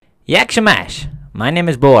Yakshamash, my name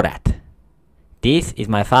is Borat. This is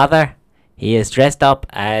my father. He is dressed up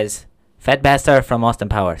as Fat Bastard from Austin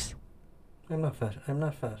Powers. I'm not fat. I'm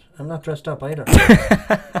not dressed up either.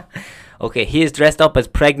 Okay, he is dressed up as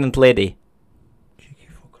Pregnant Lady. Cheeky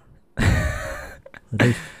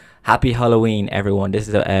fucker. Happy Halloween, everyone. This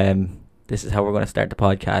is how we're going to start the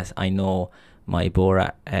podcast. I know my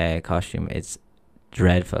Borat costume is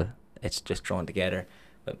dreadful. It's just thrown together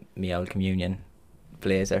with me old communion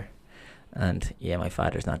blazer. And yeah, my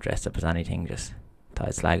father's not dressed up as anything, just thought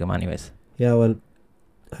I'd slag him anyways. Yeah, well,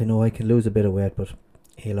 I know I can lose a bit of weight, but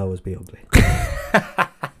he'll always be ugly.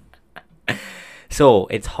 So,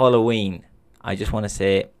 it's Halloween. I just want to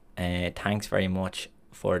say thanks very much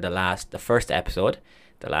for the first episode.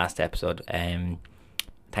 The last episode.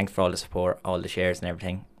 Thanks for all the support, all the shares and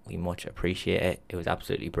everything. We much appreciate it. It was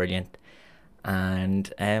absolutely brilliant. And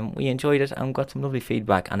we enjoyed it and got some lovely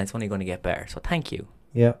feedback, and it's only going to get better. So thank you.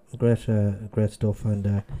 Yeah, great stuff,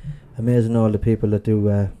 and amazing all the people that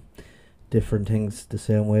do different things the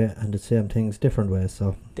same way and the same things different ways.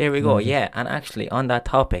 So there we go. Yeah, and actually on that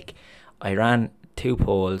topic, I ran 2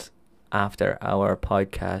 polls after our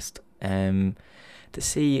podcast to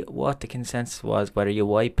see what the consensus was, whether you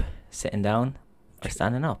wipe sitting down or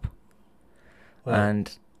standing up. Well,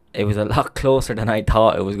 and it was a lot closer than I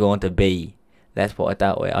thought it was going to be. Let's put it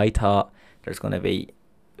that way. I thought there's going to be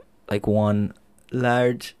like one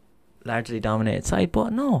largely dominated side, but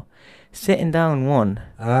no. Sitting down won.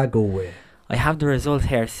 go away. I have the result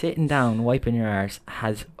here. Sitting down, wiping your arse,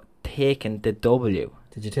 has taken the W.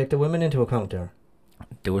 Did you take the women into account there?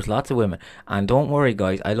 There was lots of women. And don't worry,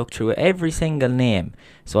 guys, I looked through every single name.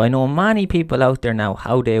 So I know many people out there now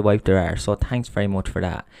how they wipe their arse. So thanks very much for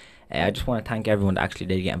that. I just want to thank everyone that actually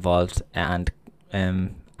did get involved and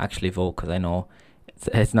actually vote, because I know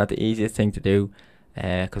it's not the easiest thing to do,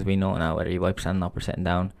 because we know now whether you wipe standing up or sitting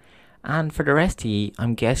down. And for the rest of you,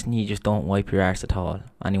 I'm guessing you just don't wipe your arse at all,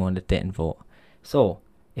 anyone that didn't vote. So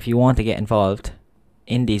if you want to get involved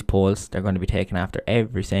in these polls, they're going to be taken after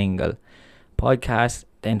every single podcast.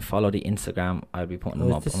 Then follow the Instagram. I'll be putting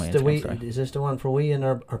them up on my Instagram story. Is this the one for Wee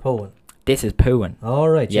or Poen? This is Pooin. All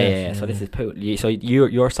right. Yeah. So this is Pooin. So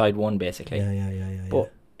your side won basically. Yeah.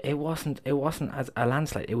 But it wasn't as a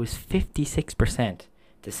landslide. It was 56%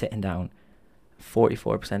 to sitting down,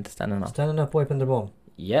 44% to standing up. Standing up, wiping the bum.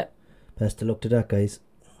 Yeah. Best of luck to that, guys.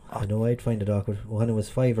 I know I'd find it awkward. When it was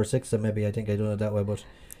 5 or 6, then maybe I think I'd done it that way, but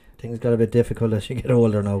things got a bit difficult as you get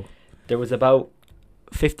older now. There was about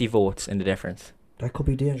 50 votes in the difference. That could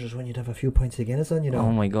be dangerous when you'd have a few pints of Guinness on, you know.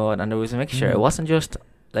 Oh my god, and there was a mixture. It wasn't just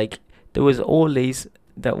like, there was oldies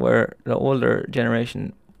that were, the older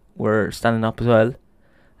generation were standing up as well,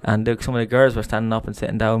 and some of the girls were standing up and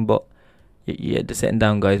sitting down, but yeah, the sitting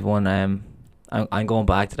down guys won. I'm going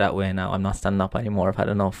back to that way now. I'm not standing up anymore. I've had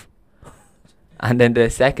enough. And then the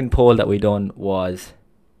second poll that we done was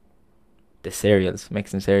the cereals,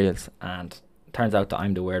 mixing cereals, and turns out that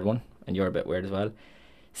I'm the weird one, and you're a bit weird as well.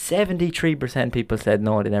 73% people said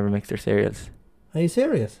no, they never mix their cereals. Are you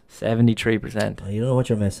serious? 73%. Oh, you don't know what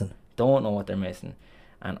you're missing. Don't know what they're missing.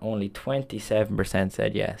 And only 27%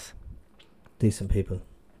 said yes. Decent people.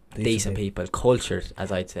 Decent people. Cultured,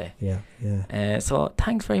 as I'd say. Yeah. So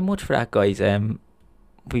thanks very much for that, guys.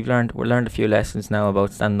 We've learned a few lessons now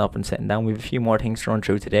about standing up and sitting down. We have a few more things to run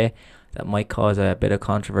through today that might cause a bit of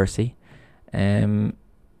controversy. We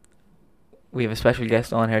have a special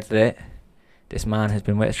guest on here today. This man has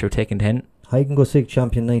been with us through thick and thin. Hide and go seek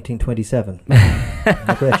champion 1927.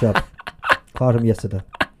 Great job. Caught him yesterday.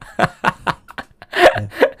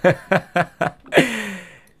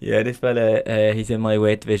 Yeah, this fella, he's in my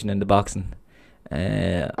weight division in the boxing.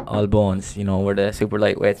 All bones, you know, we're the super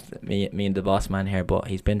lightweights, me and the boss man here, but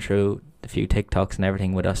he's been through a few TikToks and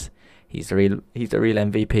everything with us. He's the real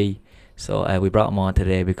MVP. So we brought him on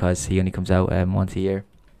today because he only comes out once a year.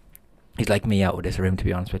 He's like me out of this room, to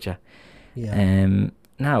be honest with you. Yeah.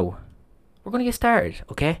 Now we're gonna get started,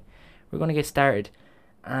 okay? We're gonna get started,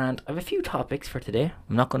 and I have a few topics for today.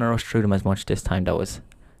 I'm not gonna rush through them as much this time. That was a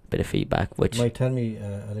bit of feedback, which you might tell me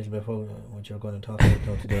a little bit about what you're going to talk about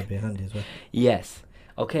now today. Would be handy as well. Yes.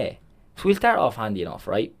 Okay. So we'll start off handy enough,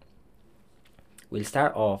 right? We'll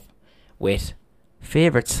start off with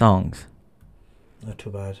favourite songs. Not too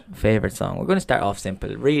bad. Favourite song. We're going to start off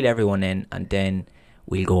simple. Reel everyone in, and then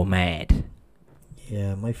we'll go mad.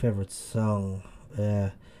 Yeah, my favourite song.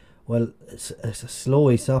 Well, it's a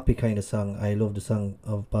slowy, soppy kind of song. I love the song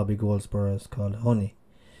of Bobby Goldsboro. It's called Honey.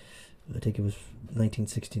 I think it was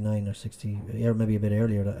 1969 or 60, or maybe a bit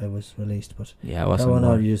earlier that it was released. But yeah, that one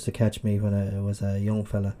all used to catch me when I was a young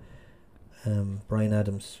fella. Brian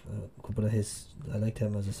Adams, a couple of his. I liked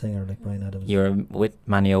him as a singer, like Brian Adams. You were with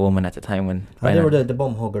many a woman at the time when. And they were the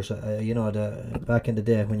bum huggers, you know, back in the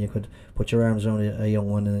day when you could put your arms around a young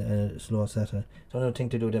one in a slow set. I don't know thing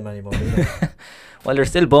to do with them anymore. Well, there's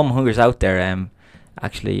still bum huggers out there.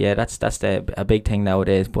 Actually, yeah, that's a big thing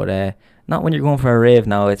nowadays. But not when you're going for a rave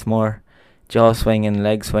now. It's more jaw swinging,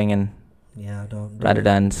 leg swinging. Yeah, rather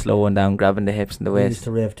than slowing down, grabbing the hips and the we waist. used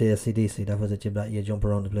to rave to AC/DC. That was it. You jump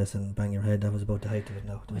around the place and bang your head. That was about the height of it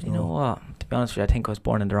now. But you know what? To be honest with you, I think I was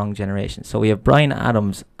born in the wrong generation. So we have Brian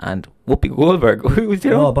Adams and Whoopi Goldberg. Who's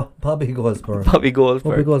you know? Oh, Bobby Goldberg. Bobby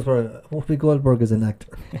Goldberg. Whoopi Goldberg is an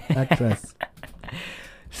actress.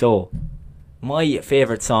 So, my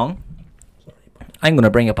favourite song. I'm going to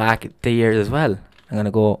bring it back the years as well. I'm going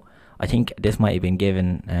to go. I think this might have been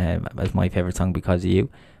given as my favourite song because of you.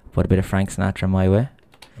 But a bit of Frank Sinatra my way.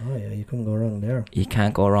 Oh yeah, you couldn't go wrong there. You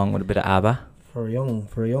can't go wrong with a bit of ABBA. For a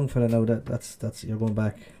young fella now, that's you're going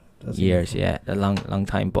back. Years, yeah, a long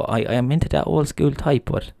time. But I am into that old school type.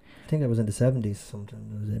 But I think it was in the 70s,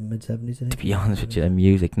 something. Was it mid-70s? I think. To be honest with you, the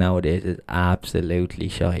music nowadays is absolutely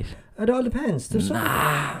shite. It all depends. There's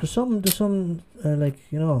some like,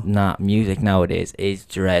 you know. Nah, music nowadays is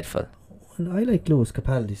dreadful. Well, I like Lewis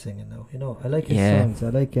Capaldi singing now. You know, I like his songs. I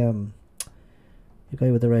like the guy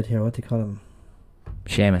with the red hair. What do you call him?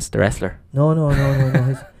 Seamus, the wrestler. No.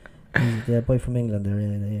 He's the boy from England there.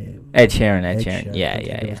 Ed Sheeran.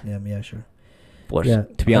 Yeah, sure. But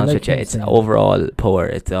to be honest with you, it's overall poor.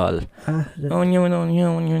 It's all. In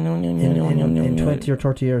 20 or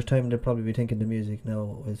 30 years' time, they'll probably be thinking the music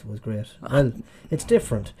now was great. Well, it's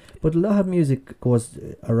different, but a lot of music goes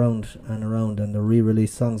around, and the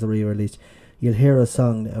re-released songs are re-released. You'll hear a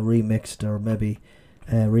song remixed or maybe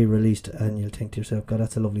re-released, and you'll think to yourself, God,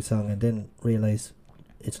 that's a lovely song, and then realise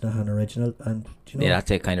it's not an original. And do you know,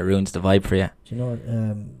 that's it. Kind of ruins the vibe for you. Do you know?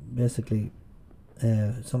 Basically,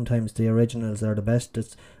 sometimes the originals are the best. A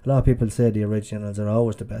lot of people say the originals are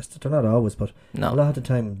always the best. They're not always, but a lot of the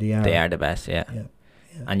time they are. They are the best, yeah.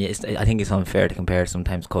 And I think it's unfair to compare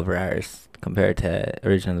sometimes cover artists compared to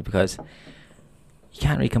originals because you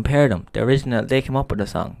can't really compare them. The original, they come up with a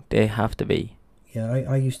song. They have to be. Yeah,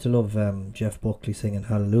 I used to love Jeff Buckley singing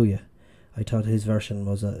Hallelujah. I thought his version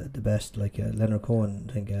was the best. Like Leonard Cohen,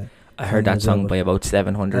 I think. I heard that song by about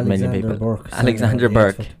 700 million people. Alexander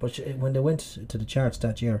Burke. But when they went to the charts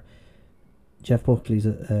that year, Jeff Buckley's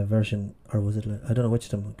version, or was it? I don't know which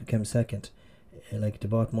of them came second. Like they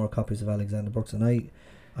bought more copies of Alexander Burke's, and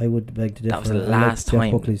I would beg to differ. That was the last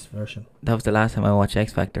time. Jeff Buckley's version. That was the last time I watched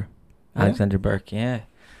X Factor. Yeah? Alexander Burke, yeah.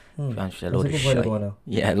 A load of shite.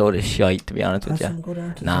 Yeah, a load of shite, to be honest with you.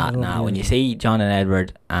 Nah. When you see John and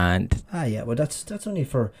Edward and... well, that's only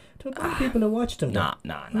for... There were people who watched them. Nah,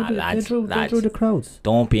 lads. They drew the crowds.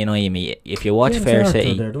 Don't be annoying me. If you watch Fair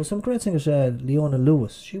City... There was some great singers. Leona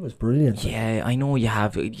Lewis, she was brilliant. Yeah, I know you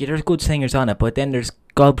have. There's good singers on it, but then there's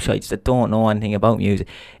gobshites that don't know anything about music.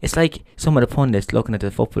 It's like some of the pundits looking at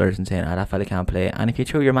the footballers and saying, that fella can't play. And if you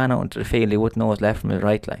threw your man out into the field, he wouldn't know what's left from his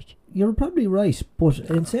right, like. You're probably right, but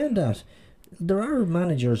in saying that, there are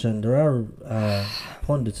managers and there are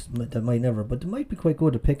pundits that might never, but they might be quite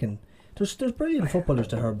good at picking. There's brilliant footballers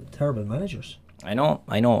that are terrible managers. I know.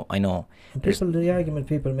 And the argument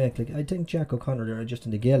people make, like I think Jack O'Connor there, just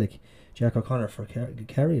in the Gaelic, Jack O'Connor for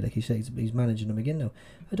Kerry, like he says he's managing them again now.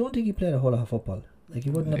 I don't think he played a whole lot of football. Like he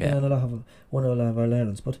wouldn't have been on one of our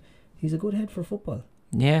Ireland's, but he's a good head for football.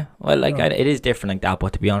 Yeah, well, like it is different like that.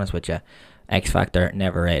 But to be honest with you, X Factor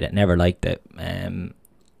never read it, never liked it.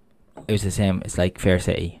 It was the same. It's like Fair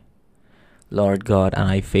City. Lord God, and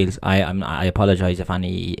I apologise if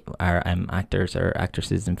any are actors or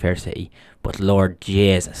actresses in Fair City, but Lord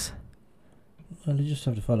Jesus. Well, you just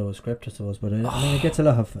have to follow a script, I suppose. But I mean, it gets a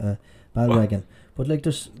lot of bandwagon. But like,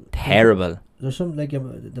 there's terrible. There's some like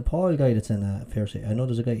the Paul guy that's in Fair City. I know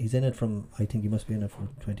there's a guy. He's in it from. I think he must be in it for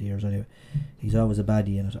 20 years anyway. He's always a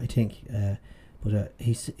baddie in it, I think. But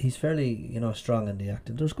he's fairly strong in the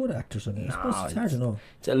acting. There's good actors in it. I suppose it's hard to know.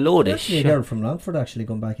 It's a load of shit. A girl from Longford actually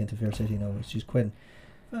going back into Fair City now. She's Quinn.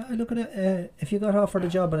 Look at it. If you got offered a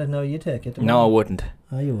job in it now, you take it. No, I wouldn't.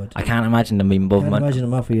 You would. I can't imagine them being above. Can't imagine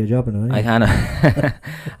them offering you a job in it.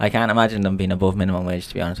 I can't imagine them being above minimum wage.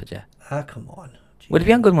 To be honest with you. Come on. Jeez. Would it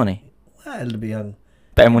be on good money? Well, it'll be on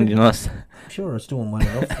better money than us. I'm sure it's doing well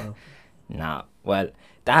enough. Nah. Well,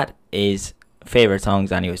 that is favourite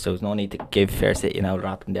songs anyway, so there's no need to give Fair City an out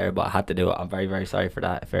rapping there, but I had to do it. I'm very, very sorry for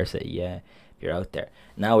that, Fair City, if you're out there.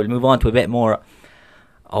 Now we'll move on to a bit more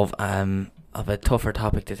of a tougher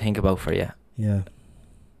topic to think about for you. Yeah.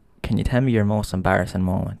 Can you tell me your most embarrassing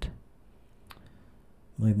moment?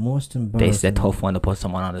 My most embarrassing... This is a tough one to put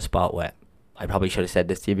someone on the spot with. I probably should have said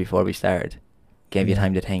this to you before we started. Gave you Yeah.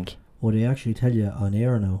 time to think. Would I actually tell you on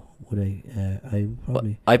air now? Would I? I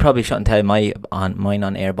probably. I probably shouldn't tell mine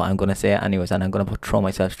on air, but I'm gonna say it anyways, and I'm gonna throw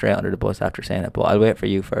myself straight under the bus after saying it. But I'll wait for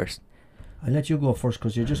you first. I'll let you go first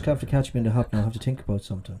because you just have to catch me in the hop now. I have to think about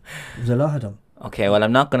something. There's a lot of them. Okay, well,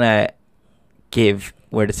 I'm not gonna give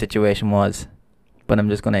where the situation was, but I'm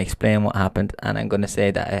just gonna explain what happened, and I'm gonna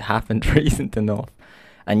say that it happened recent enough,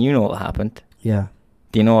 and you know what happened. Yeah.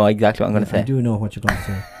 Do you know exactly what I'm gonna say? I do know what you're going to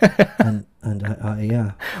say. and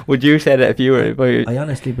yeah. Would you say that if you were? I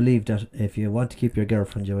honestly believe that if you want to keep your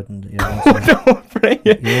girlfriend, you wouldn't. You Don't bring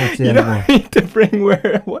it. You won't say You anymore. don't need to bring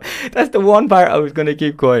where. That's the one part I was gonna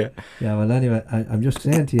keep quiet. Yeah, well, anyway, I'm just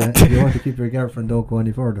saying to you, if you want to keep your girlfriend, don't go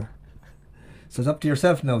any further. So it's up to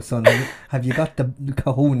yourself now, son. Have you got the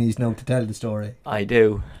cojones now to tell the story? I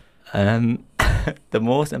do. The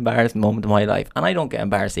most embarrassing moment of my life, and I don't get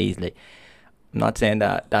embarrassed easily. I'm not saying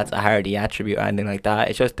that that's a hardy attribute or anything like that.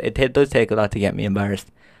 It's just it does take a lot to get me embarrassed,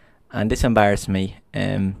 and this embarrassed me.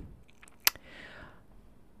 At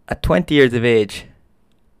 20 years of age,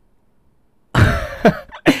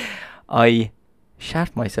 I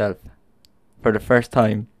shat myself for the first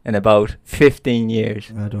time in about 15 years.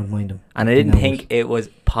 I don't mind them. And I didn't think it was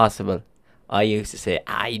possible. I used to say,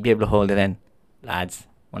 you'd be able to hold it in. Lads,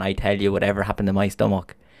 when I tell you whatever happened to my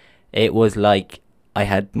stomach, it was like I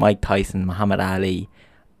had Mike Tyson, Muhammad Ali,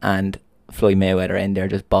 and Floyd Mayweather in there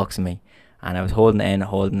just boxing me. And I was holding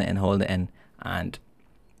it in. And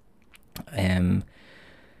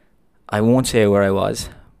I won't say where I was,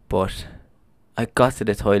 but I got to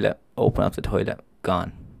the toilet, opened up the toilet,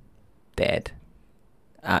 gone. Dead.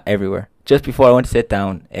 Everywhere. Just before I went to sit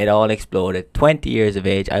down, it all exploded. 20 years of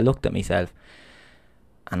age, I looked at myself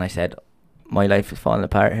and I said, my life is falling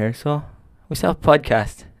apart here, so we set up a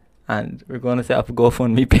podcast and we're going to set up a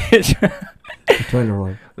GoFundMe page. The toilet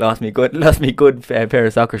roll. Lost me good pair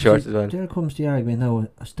of soccer shorts as well. There comes the argument now,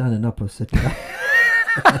 standing up or sitting down.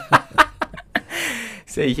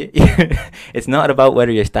 See, it's not about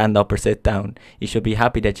whether you stand up or sit down. You should be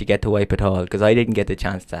happy that you get to wipe it all, because I didn't get the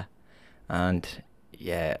chance to. And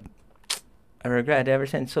yeah, I regret it ever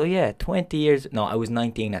since. So yeah, 20 years. No, I was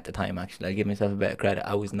 19 at the time, actually. I'll give myself a bit of credit.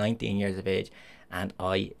 I was 19 years of age and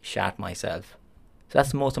I shat myself. So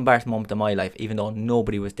that's the most embarrassing moment of my life, even though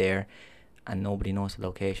nobody was there and nobody knows the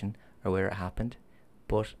location or where it happened.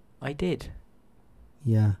 But I did.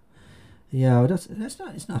 Yeah. Yeah, well, that's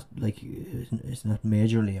not. It's not like it's not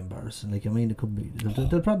majorly embarrassing. Like, I mean, it could be.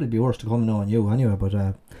 There'll probably be worse to come now on you anyway. But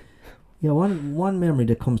yeah, one memory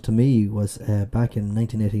that comes to me was back in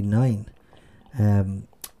 1989.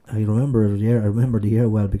 I remember the year. I remember the year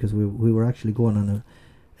well because we were actually going on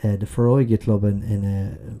the Feroiga Club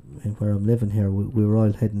in where I'm living here. We were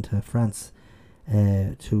all heading to France,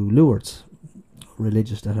 to Lourdes,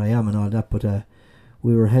 religious that I am and all that. But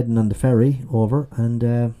we were heading on the ferry over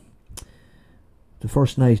and. The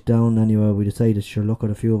first night down, anyway, we decided, sure, look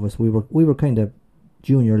at a few of us. We were kind of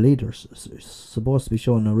junior leaders, supposed to be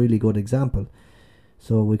showing a really good example.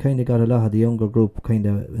 So we kind of got a lot of the younger group kind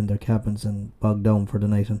of in their cabins and bogged down for the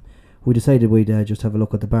night. And we decided we'd just have a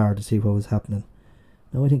look at the bar to see what was happening.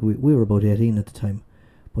 Now, I think we were about 18 at the time.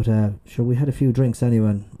 But sure, we had a few drinks anyway.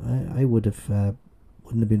 And I wouldn't have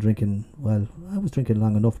been drinking, well, I was drinking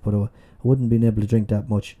long enough, but I wouldn't been able to drink that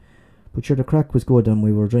much. But sure, the crack was good and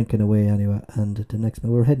we were drinking away anyway. And the next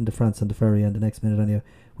minute, we were heading to France on the ferry, and the next minute anyway,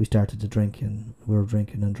 we started to drink and we were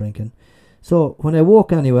drinking and drinking. So when I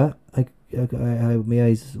woke anyway, I my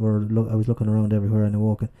eyes were, I was looking around everywhere and I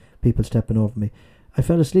woke, people stepping over me. I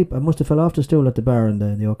fell asleep. I must have fell off the stool at the bar in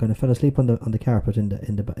the York, and I fell asleep on the carpet in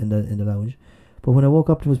the lounge. But when I woke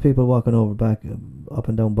up, there was people walking over back, up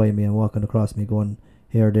and down by me and walking across me, going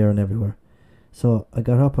here, there, and everywhere. So I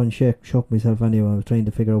got up and shook myself anyway. I was trying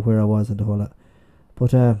to figure out where I was and the whole lot.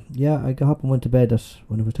 But yeah, I got up and went to bed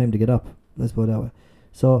when it was time to get up. Let's put it that way.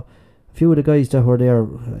 So a few of the guys that were there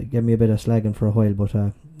gave me a bit of slagging for a while. But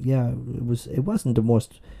yeah, it wasn't the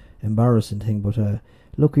most embarrassing thing. But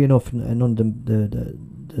lucky enough, none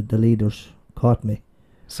of the leaders caught me.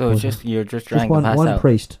 So you're just drank and passed one out.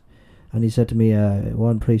 priest, and he said to me,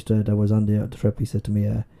 one priest that was on the trip, he said to me,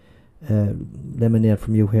 lemonade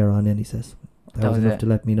from you here on in, he says. That was enough to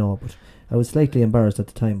let me know, but I was slightly embarrassed at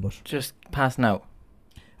the time. But just passing out.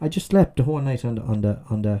 I just slept the whole night on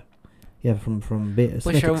the yeah, from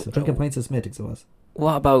Smithwick's, drinking pints of Smithwick's it was.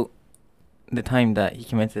 What about the time that you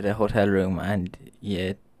came into the hotel room and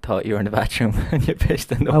you thought you were in the bathroom and you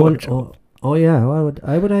pissed in the wardrobe? Oh yeah,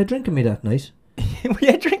 I would have drinking me that night.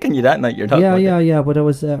 Yeah, drinking you that night. You're talking about yeah. But I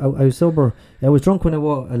was sober. I was drunk when I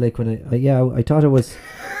woke. I thought I was.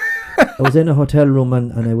 I was in a hotel room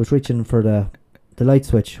and I was reaching for the the light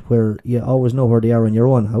switch, where you always know where they are in your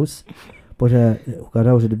own house. But got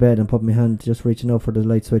out of the bed and put my hand just reaching out for the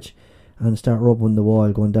light switch, and start rubbing the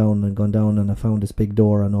wall, going down, and I found this big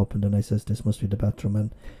door and opened, and I says, this must be the bathroom,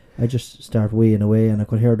 and I just start weighing away, and I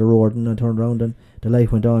could hear the roaring, and I turned around and the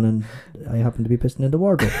light went on, and I happened to be pissing in the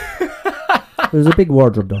wardrobe. It was a big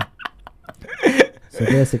wardrobe though. So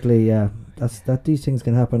basically, these things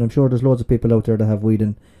can happen. I'm sure there's loads of people out there that have weed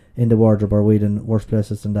in the wardrobe or weed in worse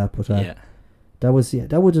places than that, but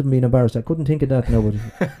that would have been embarrassed. I couldn't think of that now, but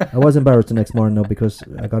I was embarrassed the next morning now, because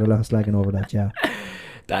I got a lot of slagging over that. Yeah.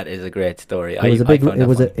 That is a great story.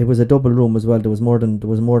 It was a double room as well. There was more than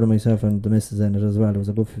myself and the missus in it as well. There was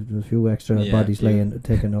a few extra bodies laying,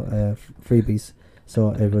 taking freebies.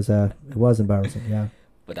 So it was embarrassing. Yeah.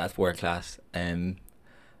 But that's world class. In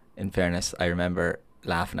fairness, I remember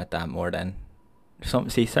laughing at that more than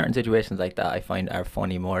certain situations like that. I find are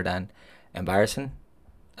funny more than embarrassing.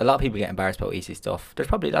 A lot of people get embarrassed about easy stuff. There's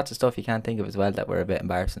probably lots of stuff you can't think of as well that were a bit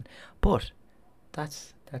embarrassing. But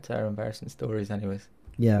that's our embarrassing stories, anyways.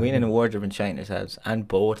 Yeah, winning in a wardrobe and shining ourselves, and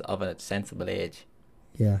both of a sensible age.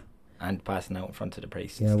 Yeah. And passing out in front of the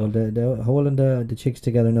priest. Yeah, well, the holding the chicks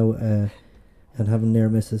together now, and having near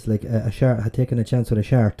misses like a shark, had taken a chance with a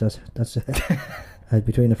shark. That's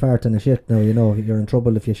between a fart and a shit. Now you know you're in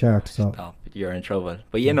trouble if you shart. So stop, you're in trouble.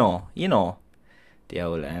 But you know, the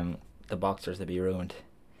old the boxers will be ruined.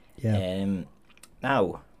 Yeah.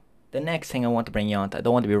 Now, the next thing I want to bring you on to, I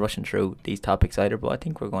don't want to be rushing through these topics either, but I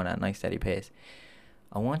think we're going at a nice steady pace.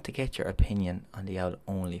 I want to get your opinion on the old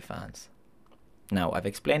OnlyFans. Now, I've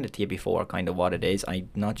explained it to you before, kind of what it is. I'm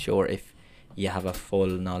not sure if you have a full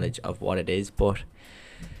knowledge of what it is, but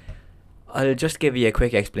I'll just give you a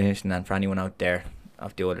quick explanation, and for anyone out there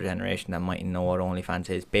of the older generation that mightn't know what OnlyFans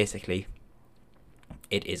is, basically,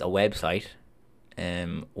 it is a website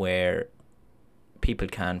where people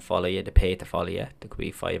can follow you, they pay to follow you. There could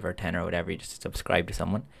be 5 or 10 or whatever, you just subscribe to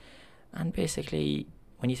someone. And basically,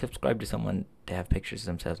 when you subscribe to someone, they have pictures of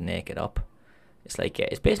themselves naked up. It's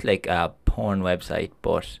basically like a porn website,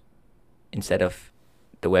 but instead of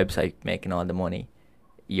the website making all the money,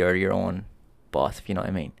 you're your own boss, if you know what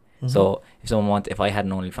I mean. Mm-hmm. So if I had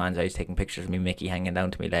an OnlyFans, I was taking pictures of me Mickey hanging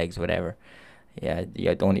down to my legs, whatever. Yeah,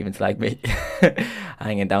 don't even slag me.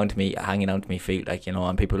 hanging down to me feet, like, you know,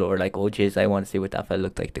 and people were like, oh jeez, I want to see what that fella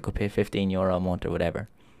looked like. They could pay €15 a month or whatever.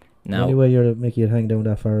 Now, the only way you're making it hang down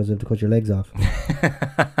that far is if to cut your legs off.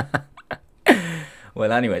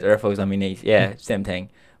 Well, anyways, or if I was on my knees, yeah, same thing.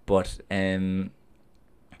 But that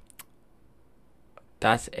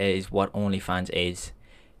is what OnlyFans is.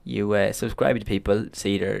 You subscribe to people,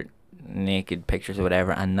 see their naked pictures or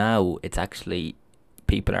whatever, and now it's actually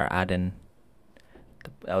people are adding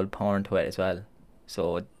the old porn to it as well.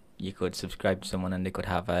 So you could subscribe to someone and they could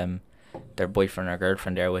have their boyfriend or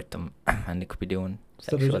girlfriend there with them, and they could be doing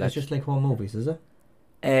sexual. So it's just like home movies, is it?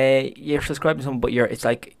 You're subscribed to someone, but you're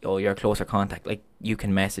a closer contact. Like, you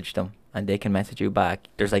can message them and they can message you back.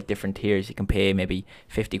 There's like different tiers. You can pay maybe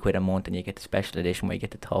 £50 a month and you get the special edition where you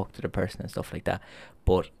get to talk to the person and stuff like that.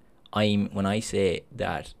 But when I say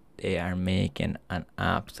that, they are making an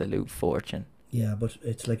absolute fortune. Yeah, but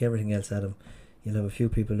it's like everything else, Adam. You'll have a few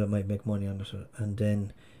people that might make money on it, and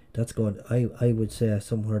then that's going. I would say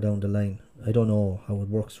somewhere down the line, I don't know how it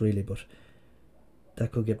works really, but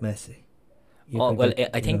that could get messy.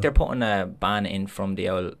 I think they're putting a ban in from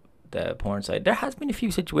the porn side. There has been a few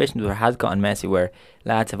situations where it has gotten messy, where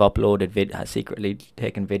lads have uploaded has secretly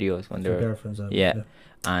taken videos when they're girlfriends.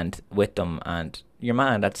 And with them, and your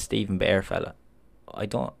man, that Stephen Bear fella. I'm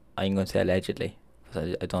going to say allegedly.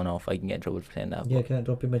 I don't know if I can get in trouble for saying that. Yeah,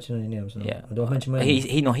 don't be mentioning any names. No. Yeah, don't mention my name.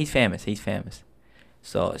 He's famous. He's famous.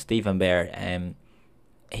 So Stephen Bear,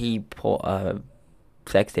 he put a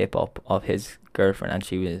sex tape up of his girlfriend, and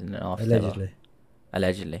she was in an office.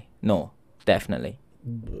 Allegedly. No, definitely.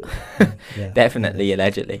 Definitely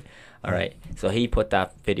allegedly. All right. So he put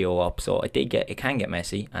that video up. So it can get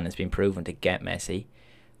messy, and it's been proven to get messy.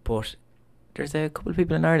 But there's a couple of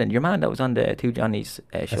people in Ireland. Your man that was on the Two Johnnies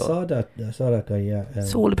show. I saw that guy. Yeah.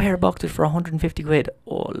 Sold a pair of boxers for £150.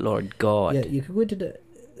 Oh Lord God. Yeah, you could go into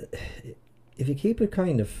if you keep it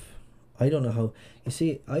kind of. I don't know how. You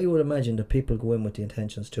see, I would imagine that people go in with the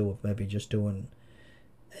intentions too of maybe just doing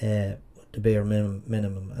the bare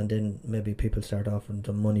minimum, and then maybe people start offering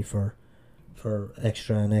them money for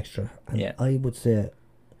extra and extra. And yeah. I would say,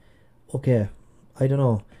 okay, I don't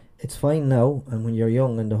know. It's fine now, and when you're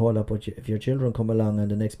young and the whole lot, but if your children come along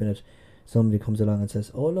and the next minute somebody comes along and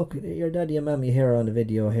says, oh look, your daddy and mommy here on the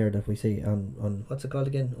video here that we see on what's it called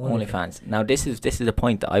again? OnlyFans. Now this is the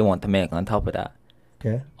point that I want to make on top of that.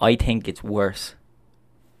 Okay. I think it's worse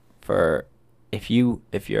for if you're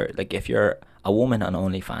a woman on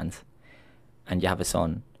OnlyFans and you have a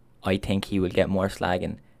son, I think he will get more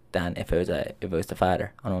slagging than if it was the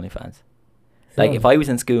father on OnlyFans. Like, if I was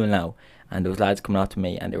in school now and those lads coming up to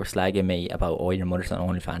me and they were slagging me about, oh, your mother's on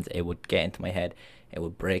OnlyFans, it would get into my head. It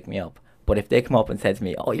would break me up. But if they come up and said to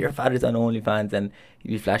me, oh, your father's on OnlyFans, and he'd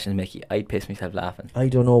be flashing Mickey, I'd piss myself laughing. I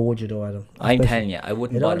don't know, would you do, Adam? I'm telling you, I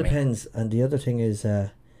wouldn't It all bother me. depends, and the other thing is,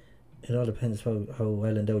 it all depends how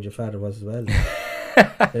well endowed your father was as well.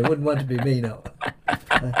 They wouldn't want to be me now.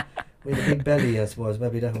 With a big belly, I suppose,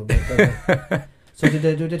 maybe that would be better. So do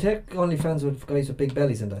they take OnlyFans with guys with big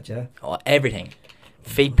bellies and that, yeah? Oh, everything.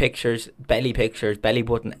 Feet pictures, belly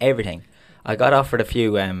button, everything. I got offered a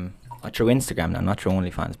few through Instagram now, not through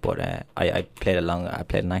OnlyFans, but I played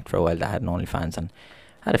an act for a while that had an OnlyFans, and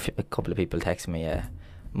had a couple of people texting me,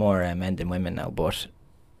 more men than women now, but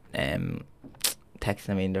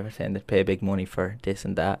texting me and they were saying they'd pay big money for this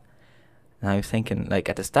and that. And I was thinking, like,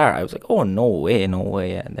 at the start, I was like, oh, no way.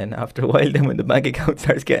 And then after a while, then when the bank account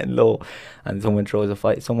starts getting low and someone throws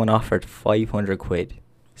someone offered 500 quid,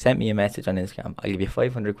 sent me a message on Instagram, I'll give you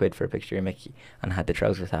 500 quid for a picture of Mickey, and had the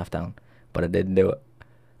trousers half down. But I didn't do it.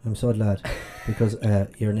 I'm so glad, because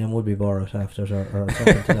your name would be Borat after it, or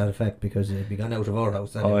something to that effect, because it'd be gone out of our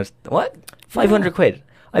house. Anyway. What? 500 quid?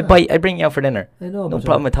 I'd bring you out for dinner. I know, no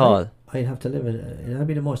problem at all. I'd have to live it. It'd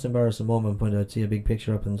be the most embarrassing moment when I'd see a big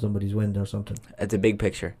picture up in somebody's window or something. It's a big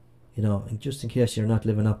picture. You know, and just in case you're not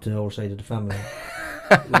living up to our side of the family.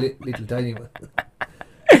 Little tiny one.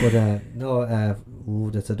 But no,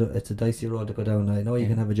 it's a dicey road to go down. I know you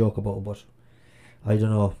can have a joke about it, but I don't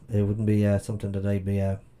know. It wouldn't be something that I'd be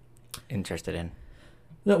interested in.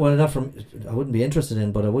 No, well, I wouldn't be interested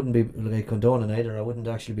in, but I wouldn't be like condoning either. I wouldn't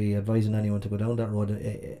actually be advising anyone to go down that road.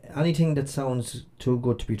 Anything that sounds too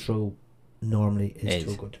good to be true normally is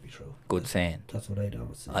too good to be true. Good saying. That's what I'd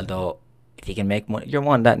always say. Although, if you can make money, you're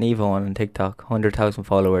one that Nevo on TikTok, 100,000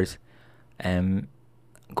 followers, does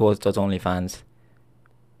OnlyFans.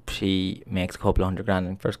 She makes a couple of $100,000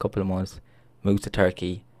 in the first couple of months, moves to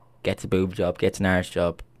Turkey, gets a boob job, gets an arse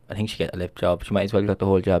job. I think she get a lip job. She might as well get the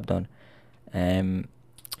whole job done.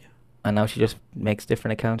 And now she just makes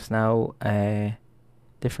different accounts now,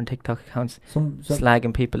 different TikTok accounts,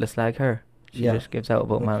 slagging people to slag her. She just gives out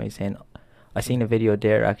about Mammy saying, I seen a video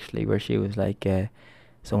there actually where she was like,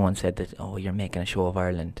 someone said that, oh, you're making a show of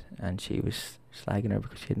Ireland, and she was slagging her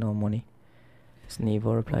because she had no money.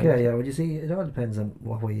 Nevo replied. Yeah, well, you see, it all depends on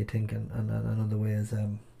what way you think, and another way is,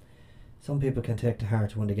 some people can take to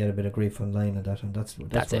heart when they get a bit of grief online and that, and that's where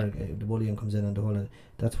the bullying comes in, and the whole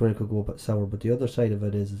that's where it could go sour. But the other side of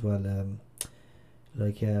it is as well,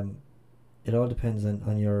 it all depends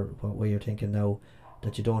on your what way you're thinking now,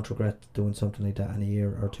 that you don't regret doing something like that in a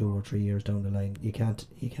year or 2 or 3 years down the line. You can't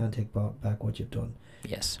take back what you've done.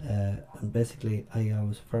 Yes. And basically, I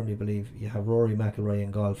always firmly believe you have Rory McIlroy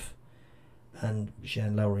in golf and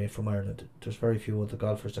Shane Lowry from Ireland. There's very few other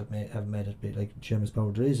golfers that have made it big, like Seamus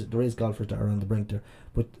Power. There is golfers that are on the brink there,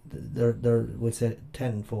 but they're we'll say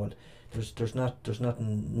tenfold. There's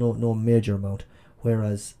no major amount.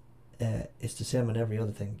 Whereas it's the same in every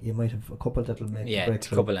other thing. You might have a couple that'll make a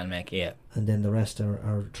couple and make and then the rest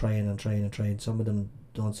are trying. Some of them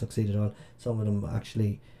don't succeed at all. Some of them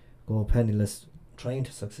actually go penniless trying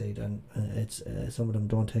to succeed, and it's some of them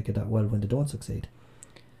don't take it that well when they don't succeed.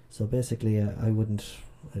 So basically, it wouldn't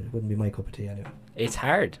be my cup of tea anyway. It's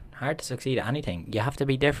hard to succeed at anything. You have to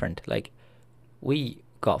be different. Like, we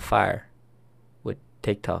got far with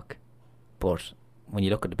TikTok, but when you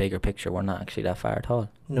look at the bigger picture, we're not actually that far at all.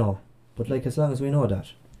 No, but like, as long as we know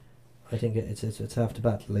that, I think it's half the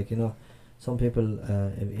battle. Like, you know, some people,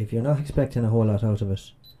 if you're not expecting a whole lot out of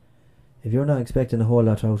it, of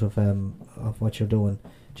what you're doing,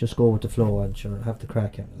 just go with the flow and sure, have the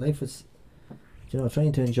crack. Life is, you know,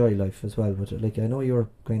 trying to enjoy life as well. But like, I know you're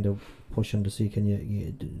kind of pushing to see, can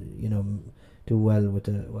you know, do well with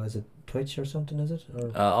the, what is it, Twitch or something, is it?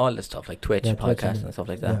 Or all the stuff like Twitch, podcasts and stuff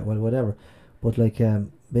like that. Yeah, well, whatever. But like,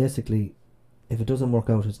 basically, if it doesn't work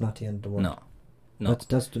out, it's not the end of the world. No.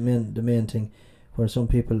 That's the main thing, where some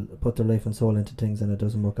people put their life and soul into things and it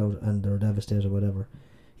doesn't work out and they're devastated or whatever.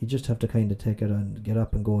 You just have to kind of take it and get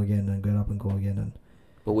up and go again and.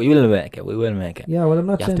 But we will make it. Yeah, well, I'm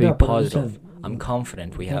not saying that. You have to be positive. I'm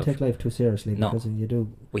confident we have. Don't take life too seriously, because if you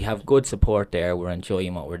do. We have good support there. We're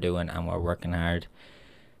enjoying what we're doing and we're working hard.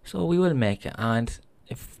 So we will make it. And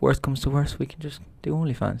if worst comes to worst, we can just do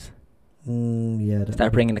OnlyFans. Yeah.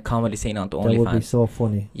 Start bringing the comedy scene onto OnlyFans. That would be so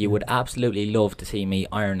funny. You would absolutely love to see me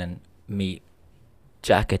ironing me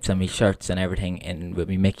jackets and me shirts and everything, and with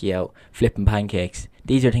me Mickey out flipping pancakes.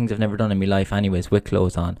 These are things I've never done in my life, anyways, with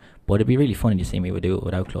clothes on. But it'd be really funny to see me do it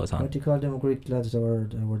without clothes on. What do you call them Greek lads that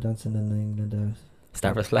were dancing in England?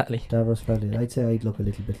 Stavros Flatley. Stavros Flatley. I'd say I'd look a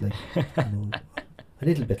little bit like, a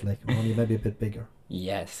little bit like him, only maybe a bit bigger.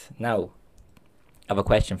 Yes. Now, I have a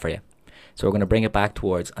question for you. So we're going to bring it back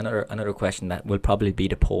towards another question that will probably be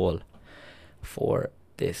the poll for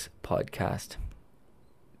this podcast.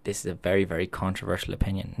 This is a very, very controversial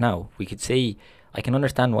opinion. Now, we could see, I can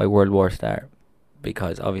understand why World War start,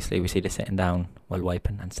 because obviously we see the sitting down while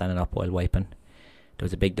wiping and standing up while wiping. There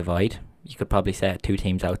was a big divide. You could probably set 2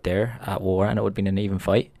 teams out there at war and it would be an even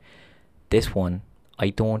fight. This one,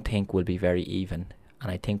 I don't think will be very even,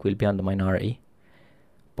 and I think we'll be on the minority,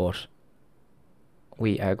 but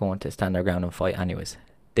we are going to stand our ground and fight anyways.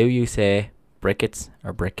 Do you say briquettes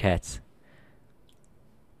or briquettes?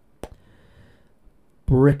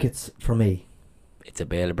 Briquettes for me. It's a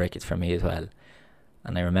bale of briquettes for me as well.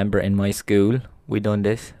 And I remember in my school, we done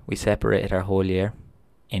this. We separated our whole year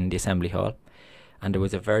in the assembly hall. And there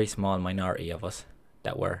was a very small minority of us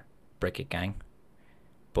that were briquette gang.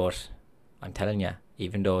 But I'm telling you,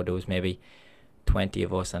 even though there was maybe 20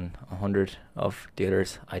 of us and 100 of the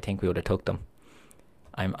others, I think we would have took them.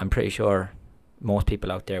 I'm pretty sure most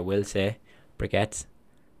people out there will say briquettes,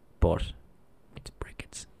 but it's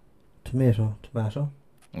briquettes. Tomato.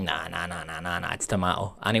 Nah, it's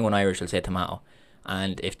tomato. Anyone Irish will say tomato.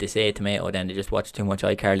 And if they say tomato, then they just watch too much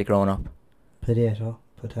iCarly growing up. Potato.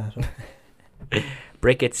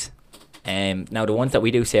 Briquettes. Now the ones that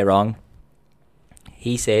we do say wrong,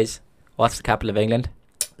 he says, what's the capital of England?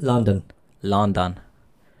 London. London.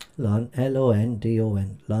 London.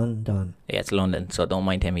 London. Yeah, it's London, so don't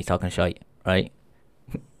mind him, he's talking shite, right?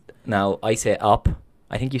 Now, I say up.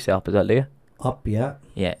 I think you say up as well, do you? Up, yeah.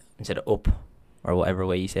 Yeah, instead of up, or whatever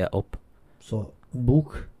way you say it, up. So,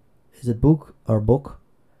 book. Is it book or book?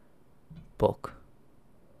 Book.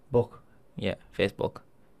 Book. Yeah, Facebook.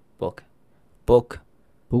 Book. Book.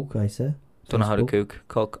 Book, I say. Don't know how to cook.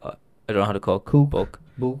 I don't know how to cook. Cook. Book.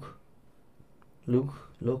 Book.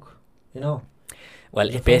 Look. You know. Well,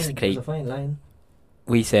 There's it basically, a fine line.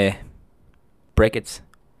 we say briquettes.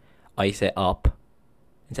 I say up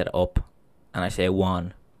instead of up. And I say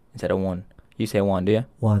one instead of one. You say one, do you?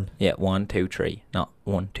 One. Yeah, 1, 2, 3. Not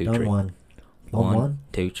 1, 2, 3. One. 1,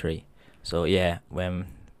 2, 3. So yeah, we'll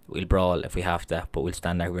brawl if we have to, but we'll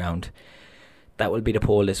stand our ground. That will be the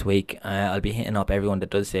poll this week. I'll be hitting up everyone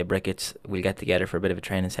that does say briquettes. We'll get together for a bit of a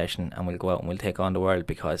training session and we'll go out and we'll take on the world,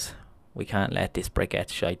 because we can't let this briquette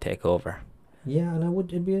shite take over. Yeah, and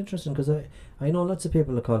it'd be interesting, because I know lots of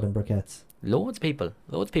people that call them briquettes. Loads of people.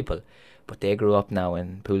 But they grew up now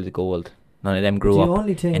in pools of gold. None of them grew up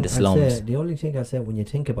in the slums. The only thing I'll say, when you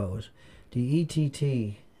think about it, the ETT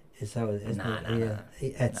is how it is. Nah.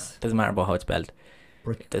 It's Doesn't matter about how it's spelled.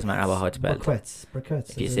 Doesn't matter about how it's spelled.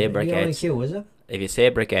 Briquettes. If you say briquettes, B-R-I-Q, is it? If you say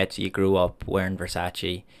briquettes, you grew up wearing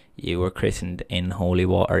Versace. You were christened in holy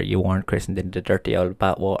water. You weren't christened in the dirty old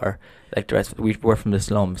bathwater like the rest. We're from the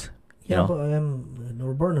slums. You know? But they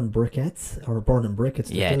were burning briquettes or burning briquettes.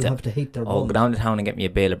 They still have to heat their go bums. down to town and get me a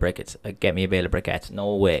bale of briquettes. Get me a bale of briquettes.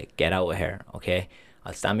 No way. Get out of here. Okay,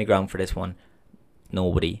 I'll stand my ground for this one.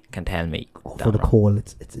 Nobody can tell me. For the coal,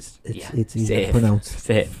 it's easy to pronounce.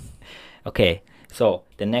 Safe. Okay, so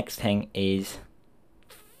the next thing is,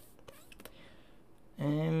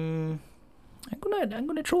 I'm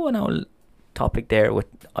gonna throw an old topic there with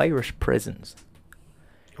Irish prisons.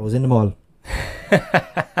 I was in the mall.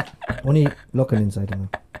 Only looking inside them.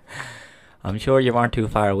 I'm sure you weren't too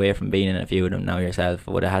far away from being in a few of them now yourself.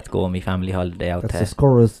 I would have had to go on my family holiday out That's to a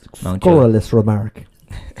scurrilous remark.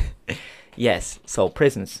 Yes, so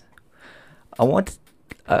prisons.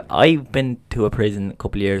 I've been to a prison a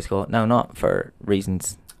couple of years ago. Now, not for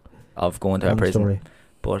reasons of going to a prison,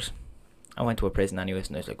 but I went to a prison anyways,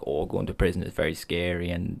 and I was like, oh, going to prison is very scary,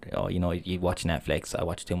 and you watch Netflix. I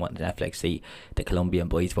watch too much Netflix, see the Colombian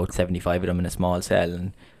boys, about 75 of them in a small cell,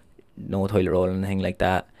 and no toilet roll and anything like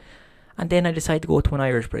that. And then I decided to go to an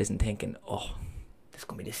Irish prison thinking, oh, this is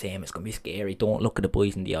going to be the same, it's going to be scary. Don't look at the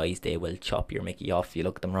boys in the eyes, they will chop your Mickey off if you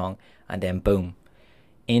look at them wrong. And then boom,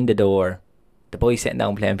 in the door, the boys sitting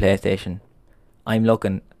down playing PlayStation. I'm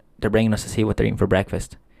looking, they're bringing us to see what they're eating for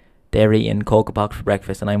breakfast. They're eating Cocoa Pops for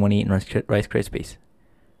breakfast and I'm only eating Rice Krispies.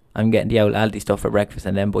 I'm getting the old Aldi stuff for breakfast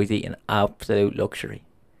and them boys eating absolute luxury.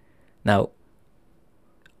 Now,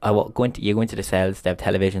 you go into the cells, they have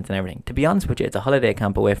televisions and everything. To be honest with you, it's a holiday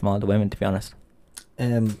camp away from all the women, to be honest.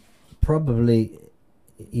 Probably,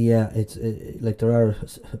 yeah, it's like there are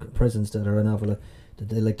prisons that are an awful lot,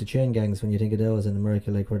 like the chain gangs, when you think of those in America,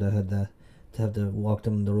 like where they had the to have to walk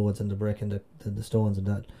them the roads and the breaking the stones and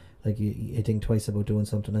that. Like you think twice about doing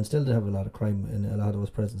something, and still they have a lot of crime in a lot of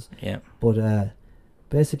those prisons. Yeah. But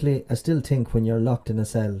basically, I still think when you're locked in a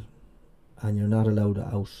cell and you're not allowed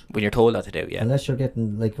out, When you're told what to do, yeah. unless you're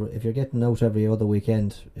getting, like, if you're getting out every other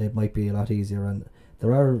weekend, it might be a lot easier. And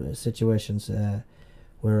there are situations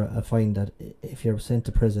where I find that if you're sent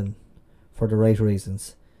to prison for the right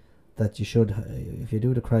reasons, that you should, if you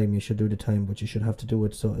do the crime, you should do the time, but you should have to do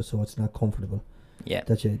it so it's not comfortable. Yeah.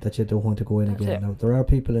 That you don't want to go in That's again. it. Now there are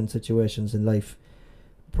people in situations in life,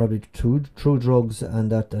 probably through drugs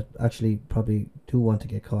and that actually probably do want to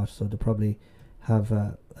get caught, so they probably have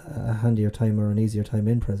a handier time or an easier time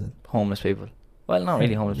in prison. Homeless people. Well, not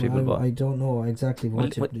really homeless people, but I don't know exactly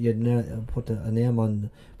what Well, you'd put a name on,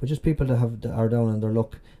 but just people that are down on their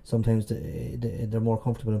luck. Sometimes they're more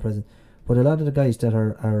comfortable in prison. But a lot of the guys that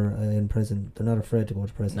are in prison, they're not afraid to go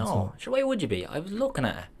to prison. no. So. Sure, why would you be? I was looking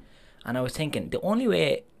at it, and I was thinking the only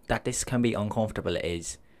way that this can be uncomfortable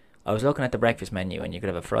is, I was looking at the breakfast menu, and you could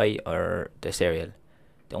have a fry or the cereal.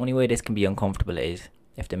 The only way this can be uncomfortable is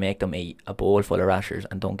if they make them eat a bowl full of rashers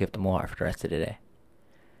and don't give them water for the rest of the day.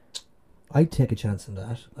 I'd take a chance on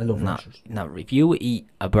that. I love rashers. Now, if you eat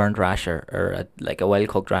a burnt rasher or a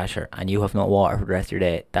well-cooked rasher and you have no water for the rest of your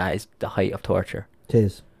day, that is the height of torture. It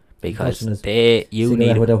is. Because you you need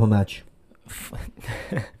need without a match.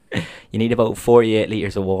 you need about 48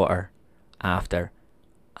 litres of water after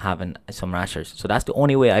having some rashers. So that's the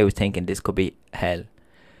only way I was thinking this could be hell.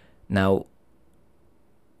 Now,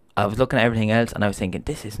 I was looking at everything else and I was thinking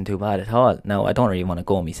this isn't too bad at all. Now, I don't really want to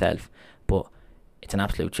go myself, but it's an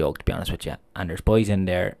absolute joke, to be honest with you. And there's boys in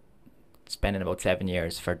there spending about 7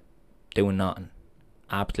 years for doing nothing.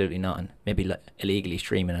 Absolutely nothing. Maybe illegally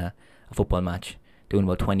streaming a football match. Doing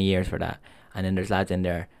about 20 years for that. And then there's lads in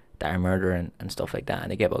there that are murdering and stuff like that. And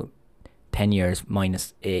they get about 10 years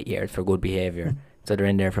minus 8 years for good behaviour. So they're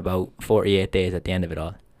in there for about 48 days at the end of it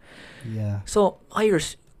all. Yeah. So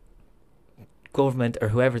Irish government or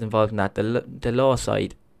whoever's involved in that, the law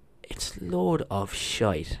side, it's load of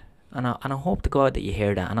shite. And I hope to God that you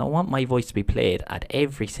hear that. And I want my voice to be played at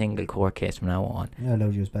every single court case from now on. You're not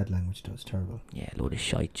allowed to use bad language, though. It's terrible. Yeah, load of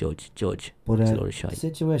shite, judge. But It's a load of the shite.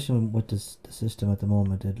 situation with the system at the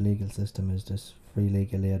moment, the legal system, is this free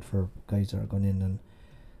legal aid for guys that are going in and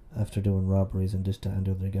after doing robberies and this, that and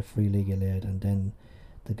the other, they get free legal aid, and then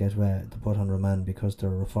they get they put on remand because they're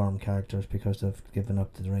reformed characters, because they've given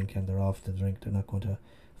up the drink and they're off the drink. They're not going to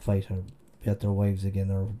fight or beat their wives again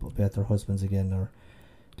or beat their husbands again or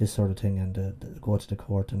this sort of thing, and go to the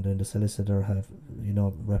court, and then the solicitor have,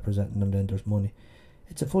 representing them. Then there's money.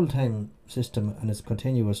 It's a full-time system and it's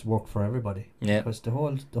continuous work for everybody. Yeah. Because the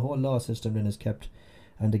whole law system then is kept,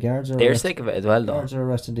 and the guards are They're sick of it as well, though. guards are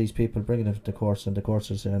arresting these people, bringing them to the courts, and the courts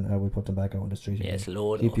are saying, "We put them back out on the street." Yeah, it's a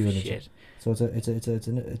load Keep of you in shit. So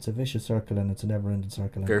it's a vicious circle, and it's a never-ending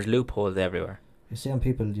circle. There's loopholes everywhere. You see on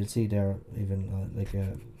people, you'll see they're even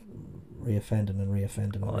reoffending and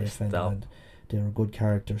reoffending and Oh, reoffending, stop. and they're good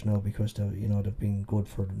characters now because they've been good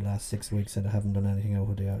for the last 6 weeks and they haven't done anything out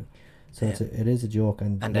who they are. So Yeah. it is a joke,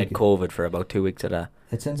 and And then COVID for about 2 weeks of that.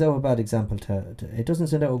 it sends out a bad example it doesn't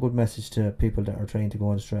send out a good message to people that are trying to go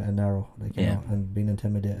on the straight and narrow, and being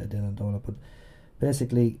intimidated and all that. But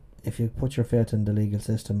basically, if you put your faith in the legal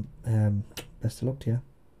system, best of luck to you.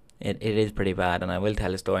 It is pretty bad, and I will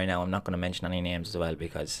tell a story now. I'm not going to mention any names as well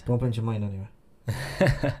because Don't mention mine anyway.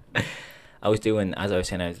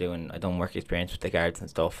 I done work experience with the guards and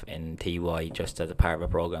stuff in TY just as a part of a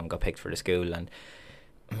program. Got picked for the school, and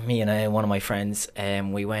me and one of my friends,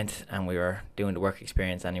 we went and we were doing the work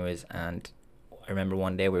experience anyways. And I remember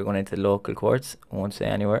one day we were going into the local courts. I won't say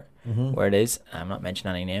anywhere where it is. I'm not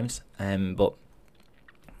mentioning any names. But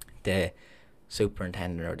the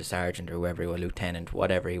superintendent or the sergeant or whoever he was, lieutenant,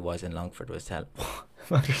 whatever he was in Longford, was telling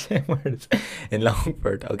what are saying words in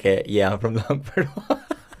Longford. Okay, yeah, I'm from Longford.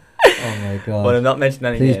 Oh my god. But I'm not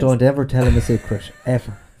mentioning any Please names. don't ever tell him a secret,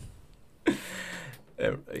 ever.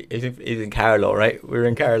 He's in Carlow, right? We were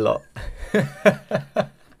in Carlow.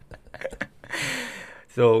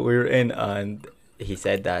 So we were in, and he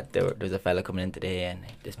said that there's a fella coming in today, and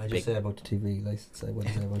this I big... just say about the TV license. I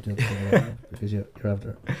wouldn't say about the other thing because you're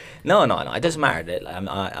after. No, it doesn't matter.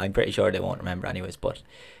 I'm pretty sure they won't remember anyways, but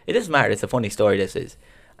it doesn't matter. It's a funny story, this is.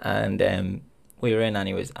 And we were in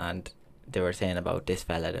anyways, and they were saying about this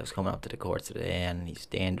fella that was coming up to the courts today, and he's a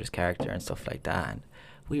dangerous character and stuff like that. And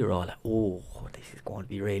we were all like, oh, this is going to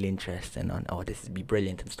be really interesting, and this will be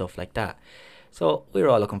brilliant and stuff like that. So we were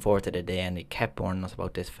all looking forward to the day, and he kept warning us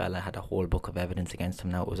about this fella, had a whole book of evidence against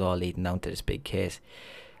him. Now it was all leading down to this big case.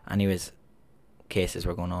 Cases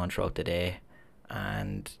were going on throughout the day,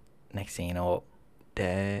 and next thing you know,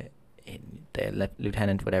 the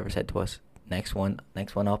lieutenant, whatever, said to us, next one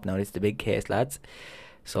up now. This is the big case, lads.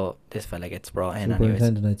 So this fella gets brought in.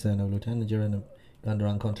 Superintendent, I'd say. No, lieutenant, you're in the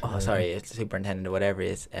wrong country. Oh, sorry, it's the superintendent or whatever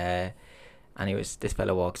it is. And this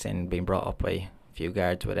fella walks in, being brought up by a few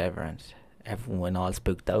guards, whatever, and everyone all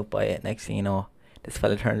spooked out by it. Next thing you know, this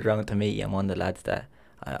fella turns around to me and one of the lads that,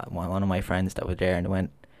 one of my friends that was there, and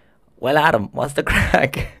went, "Well, Adam, what's the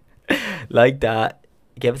crack?" Like that.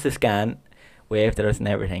 Gave us a scan, waved at us and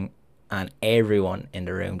everything, and everyone in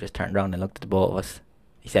the room just turned around and looked at the both of us.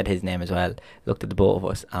 He said his name as well, looked at the both of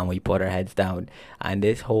us, and we put our heads down. And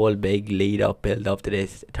this whole big build up to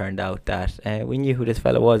this, turned out that we knew who this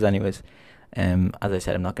fella was anyways. As I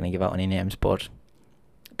said, I'm not going to give out any names, but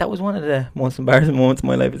that was one of the most embarrassing moments in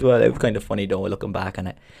my life as well. It was kind of funny though, looking back on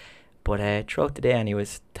it. But throughout the day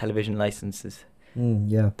anyways, television licenses.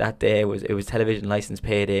 Yeah. That day it was television license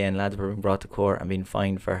payday, and lads were being brought to court and being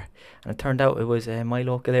fined for, and it turned out it was my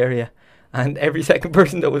local area, and every second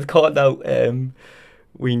person that was called out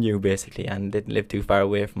we knew basically, and didn't live too far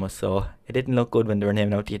away from us, so it didn't look good when they were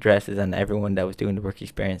naming out the addresses, and everyone that was doing the work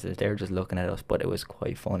experiences, they were just looking at us, but it was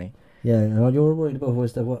quite funny. Yeah, and all you were worried about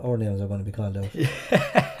was that our names are going to be called out.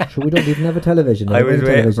 So we don't even have a television. I was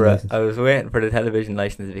waiting for the television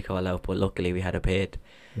license to be called out, but luckily we had it paid.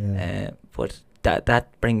 Yeah. But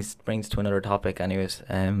that brings to another topic anyways,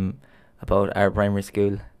 about our primary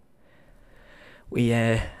school.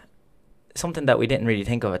 We something that we didn't really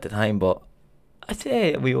think of at the time, but I'd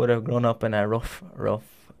say we would have grown up in a rough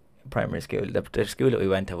primary school. The school that we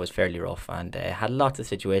went to was fairly rough, and had lots of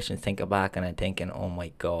situations. Thinking back and I'm thinking, oh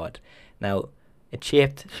my god. Now it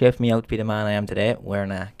shaped me out to be the man I am today,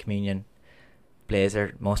 wearing a communion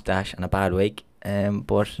blazer, mustache and a bad wig,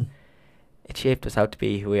 but it shaped us out to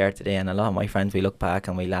be who we are today. And a lot of my friends, we look back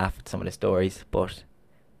and we laugh at some of the stories, but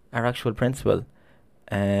our actual principal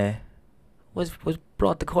was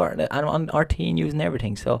brought to court and on RT News and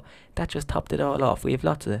everything, so that just topped it all off. We have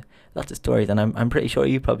lots of stories, and I'm pretty sure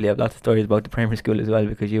you probably have lots of stories about the primary school as well,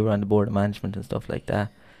 because you were on the board of management and stuff like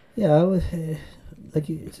that. Yeah, I was,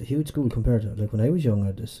 it's a huge school compared to, like, when I was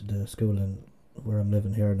younger, the school and where I'm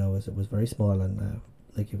living here now it was very small, and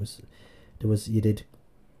you did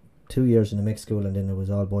 2 years in a mixed school, and then it was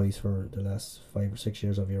all boys for the last 5 or 6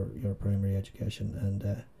 years of your primary education, and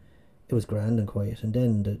it was grand and quiet. And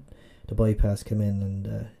then the bypass came in,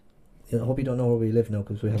 and I hope you don't know where we live now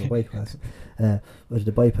because we have a bypass. But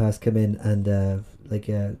the bypass came in, and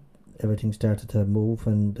everything started to move,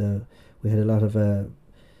 and we had a lot of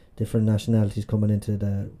different nationalities coming into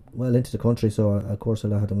the country. So of course a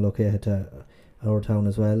lot of them located to our town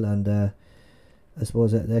as well, and I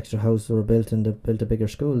suppose the extra houses were built, and they built a bigger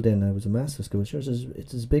school. Then it was a massive school. Sure,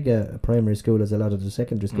 it's as big a primary school as a lot of the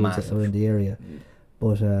secondary schools that are in the area.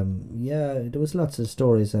 But there was lots of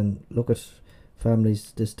stories, and look at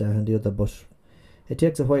families, this, that and the other, but it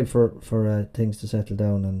takes a while for things to settle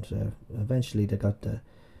down, and eventually they got the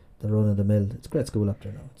run of the mill. It's a great school up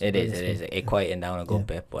there now. It is. It quietened down a good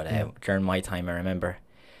bit, but during my time I remember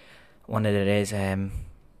one of the days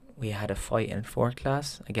we had a fight in 4th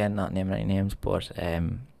class, again not naming any names, but it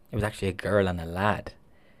was actually a girl and a lad.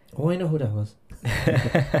 Oh, I know who that was.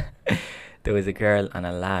 There was a girl and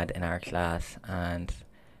a lad in our class, and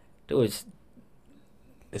there was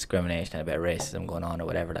discrimination and a bit of racism going on or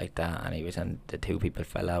whatever like that, and the two people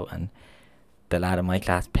fell out, and the lad in my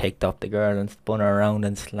class picked up the girl and spun her around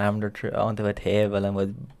and slammed her onto a table and was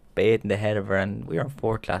baiting the head of her, and we were in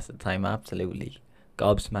 4th class at the time, absolutely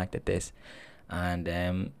gobsmacked at this. And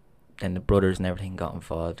then the brothers and everything got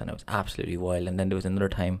involved, and it was absolutely wild. And then there was another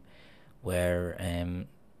time where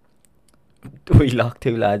we locked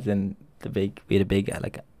 2 lads in we had a big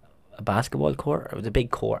a basketball court. It was a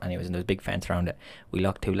big court anyways, and there was a big fence around it. We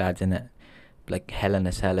locked 2 lads in it, like Hell in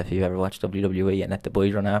a Cell, if you ever watched WWE, and let the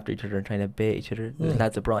boys run after each other and trying to bait each other. Those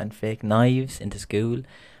lads that brought in fake knives into school,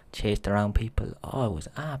 chased around people. Oh, it was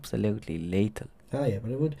absolutely lethal. Ah, yeah,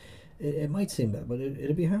 but it might seem bad, but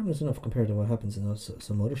it'd be harmless enough compared to what happens in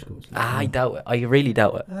some other schools. I doubt it. I really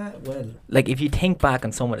doubt it. Well, like, if you think back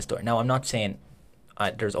on some of the story, now I'm not saying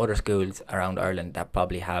there's other schools around Ireland that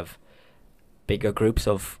probably have bigger groups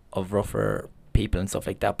of rougher people and stuff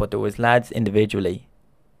like that, but there was lads individually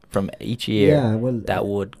from each year that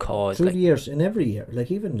would cause through the years, in every year,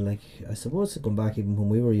 I suppose going back even when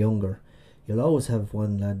we were younger, you'll always have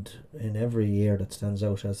one lad in every year that stands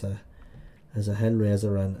out as a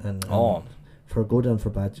hellraiser, and for good and for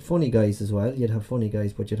bad. Funny guys as well. You'd have funny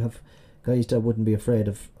guys, but you'd have guys that wouldn't be afraid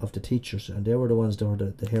of the teachers, and they were the ones that were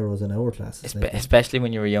the heroes in our classes. Especially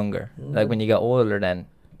when you were younger. Like when you got older, then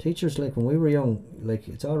teachers, like when we were young, like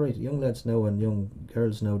it's all right. Young lads now and young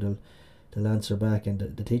girls now, they'll answer back, and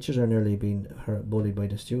the teachers are nearly being bullied by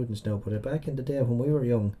the students now. But back in the day when we were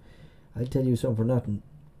young, I'll tell you something for nothing,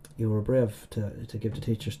 you were brave to give the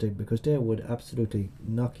teachers stick, because they would absolutely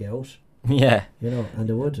knock you out. Yeah. You know, and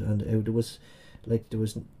they would, and it was like there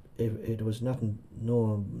was nothing,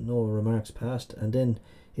 no remarks passed. And then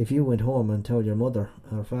if you went home and told your mother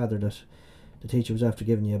or father that the teacher was after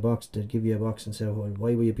giving you a box, they'd give you a box and say, well,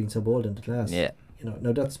 why were you being so bold in the class? Yeah. You know,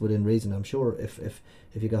 now that's within reason. I'm sure if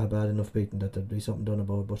you got a bad enough beating that there'd be something done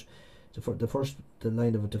about it. But the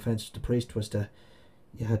line of defence, the priest was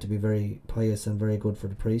you had to be very pious and very good for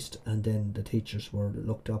the priest, and then the teachers were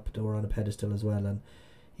looked up, they were on a pedestal as well, and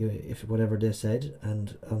if whatever they said.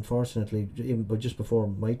 And unfortunately, even but just before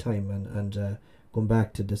my time, and going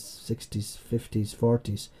back to the 60s, 50s,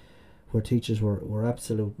 40s, where teachers were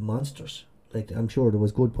absolute monsters. Like, I'm sure there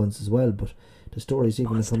was good ones as well, but the stories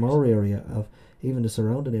even Monsters. from our area, of even the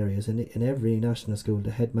surrounding areas, in every national school,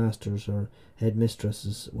 the headmasters or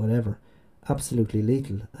headmistresses, whatever, absolutely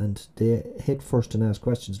lethal, and they hit first and ask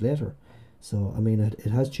questions later. So I mean,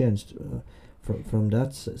 it has changed from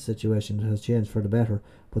that situation. It has changed for the better.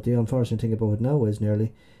 But the unfortunate thing about it now is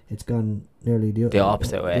it's gone nearly the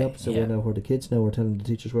opposite way. The opposite way now, where the kids now are telling the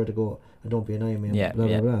teachers where to go and don't be an enemy, and blah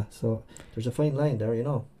blah blah. So there's a fine line there, you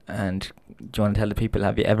know. And do you want to tell the people,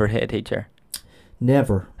 have you ever hit a teacher?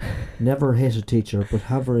 Never hit a teacher, but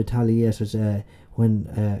have retaliated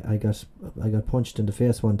when I got punched in the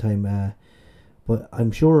face one time. But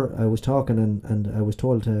I'm sure I was talking, and I was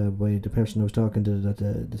told by the person I was talking to that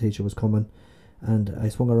the teacher was coming, and I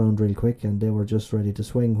swung around real quick, and they were just ready to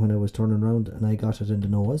swing when I was turning around, and I got it in the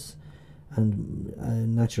nose, and a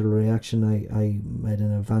natural reaction, I made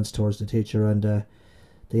an advance towards the teacher, and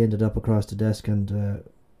they ended up across the desk, and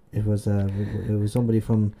it was somebody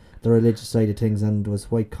from the religious side of things, and there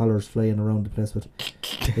was white collars flying around the place. But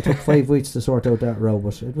it took 5 weeks to sort out that row,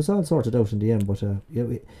 but it was all sorted out in the end. But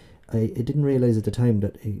I didn't realise at the time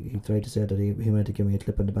that he tried to say that he meant to give me a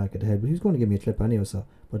clip on the back of the head, but he was going to give me a clip anyway. So,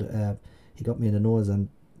 but he got me in the nose, and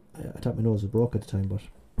I thought my nose was broke at the time. But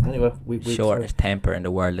anyway, we shortest temper in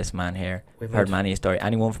the world, this man here. We've heard many a story.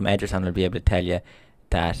 Anyone from Edgerton will be able to tell you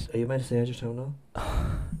that. Are you meant to say Edgerton now?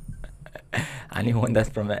 Anyone that's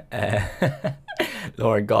from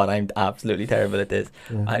Lord God, I'm absolutely terrible at this.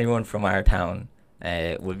 Yeah. Anyone from our town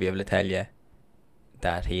will be able to tell you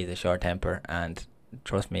that he's a short temper, and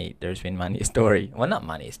trust me, there's been many a story. Well, not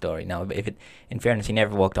many a story. Now, if it, in fairness, he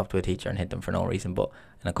never walked up to a teacher and hit them for no reason. But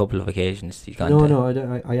on a couple of occasions, he's gone.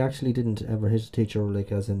 No, I actually didn't ever hit a teacher,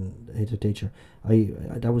 like as in hit a teacher. I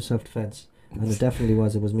that was self-defense, and it definitely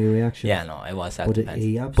was. It was my reaction. Yeah, no, it was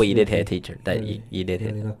self-defense. But you did hit a teacher. That you did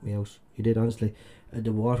hit. He knocked me out. He did, honestly.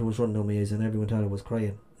 The water was running down my eyes, and everyone thought I was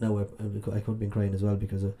crying. No, I could have been crying as well,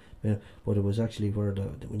 because but it was actually where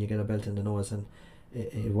when you get a belt in the nose, and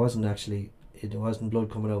it wasn't actually. There wasn't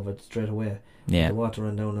blood coming out of it straight away. Yeah. The water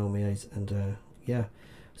ran down my eyes, and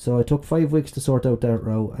so it took 5 weeks to sort out that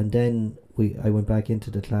row, and then I went back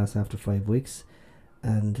into the class after 5 weeks,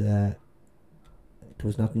 and there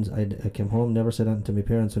was nothing. I came home, never said anything to my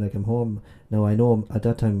parents when I came home. Now I know at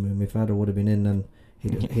that time my father would have been in, and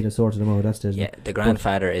he'd have sorted them out. That's the the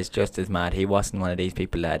grandfather is just as mad. He wasn't one of these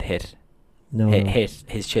people that hit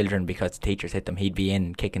his children because teachers hit them. He'd be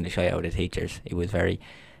in kicking the shit out of teachers. He was very,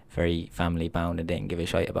 very family bound and didn't give a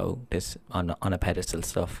shit about this on a pedestal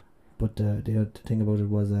stuff. But the thing about it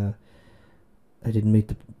was I didn't meet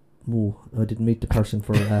the person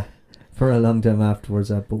for a long time afterwards,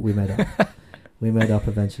 but we made up. We made up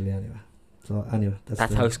eventually anyway. So anyway,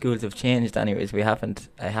 that's how schools have changed. Anyways, I haven't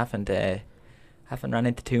run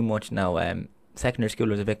into too much now. Secondary school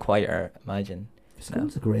was a bit quieter, imagine.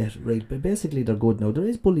 Schools are great, right? But basically they're good now. There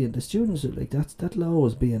is bullying. The students that'll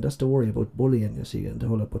always be, and that's the worry about bullying, you see, and the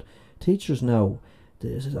whole lot. But teachers now,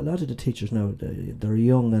 there's a lot of the teachers now. They're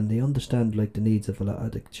young, and they understand like the needs of a lot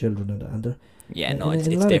of the children, and they're it's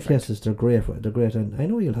in a lot different. Of cases they're great. They're great, and I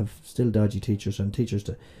know you'll have still dodgy teachers and teachers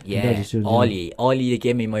and dodgy students. All ye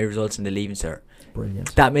give me my results in the leaving, sir.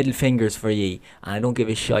 Brilliant. That middle finger's for ye, and I don't give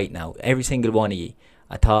a shite now. Every single one of ye.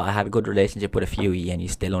 I thought I had a good relationship with a few of you, and you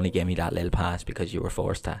still only gave me that little pass because you were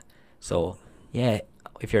forced to. So, yeah,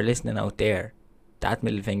 if you're listening out there, that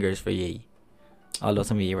middle finger is for ye. Although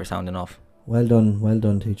some of you were sounding off. Well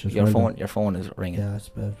done, teachers. Your phone is ringing. Yeah, it's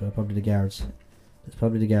probably the guards.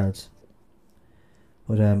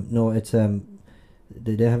 But no, it's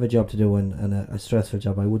they have a job to do, and a stressful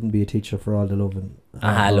job. I wouldn't be a teacher for all the love and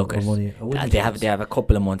money. They have a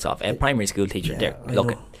couple of months off. A primary school teacher,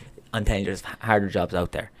 I'm telling you, there's harder jobs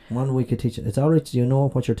out there. 1 week of teaching, it's alright. You know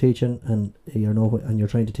what you're teaching, and you're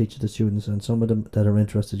trying to teach the students, and some of them that are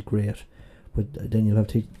interested, great. But then you'll have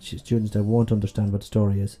students that won't understand what the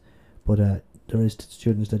story is. But there is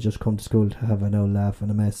students that just come to school to have an old laugh and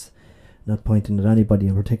a mess, not pointing at anybody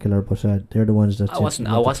in particular, but they're the ones that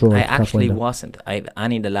I actually wasn't.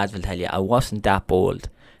 Any of the lads will tell you, I wasn't that bold.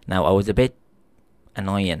 Now, I was a bit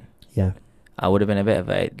annoying. Yeah. I would have been a bit of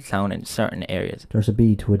a clown in certain areas. There's a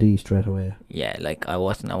B to a D straight away. Yeah, like I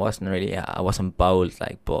wasn't really, I wasn't bold,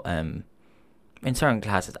 like, but in certain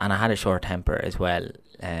classes, and I had a short temper as well.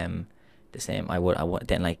 The same, I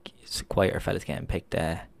didn't like quieter fellas getting picked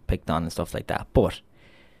on and stuff like that. But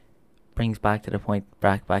brings back to the point,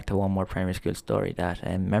 back to one more primary school story, that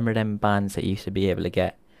remember them bands that you used to be able to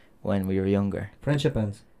get when we were younger? Friendship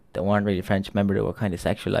bands. That weren't really French. Remember, they were kind of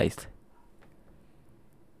sexualized.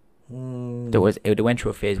 They went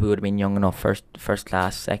through a phase. We would have been young enough, first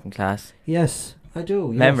class, second class. Yes, I do.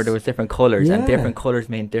 Remember, there was different colours, and different colours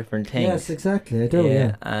meant different things. Yes, exactly. I do.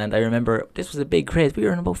 Yeah. And I remember this was a big craze. We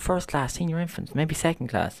were in about first class, senior infants, maybe second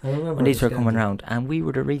class, I remember when these were coming round, and we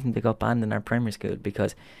were the reason they got banned in our primary school,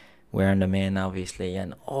 because we're in the main, obviously.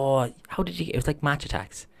 And how did you get? It was like match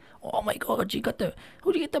attacks. Oh my God, how'd you get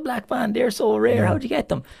the black band? They're so rare. Yeah. How'd you get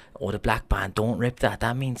them? Oh, the black band, don't rip that.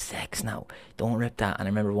 That means sex now. Don't rip that. And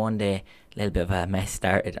I remember one day, a little bit of a mess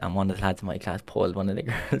started, and one of the lads in my class pulled one of the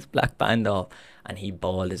girls' black band off, and he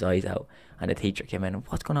bawled his eyes out. And the teacher came in,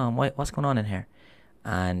 what's going on? What's going on in here?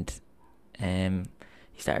 And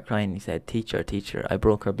he started crying. He said, teacher, I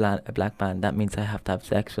broke her a black band. That means I have to have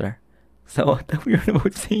sex with her. So we were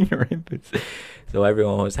about senior infants. So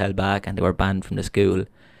everyone was held back, and they were banned from the school.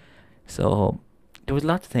 So there was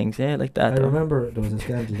lots of things, like that. I remember there was a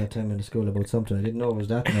scandal that time in the school about something. I didn't know it was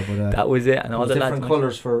that now, but that was it. And all the different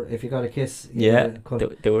colours for if you got a kiss. Yeah,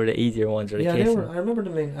 they were the easier ones. Yeah, they were. I remember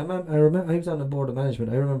them. I remember I was on the board of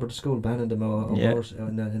management. I remember the school banning them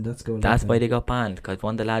in that school. That's why they got banned, because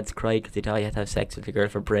one of the lads cried because he thought he had to have sex with the girl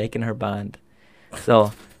for breaking her band.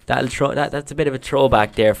 So that's a bit of a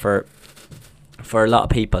throwback there for a lot of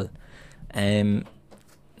people.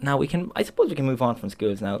 Now I suppose we can move on from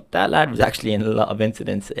schools now. That lad was actually in a lot of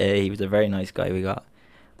incidents. He was a very nice guy.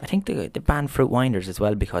 I think they banned fruit winders as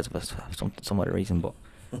well because of some other reason, but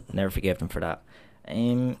never forgave them for that.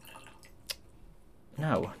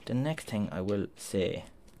 Now, the next thing I will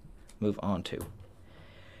move on to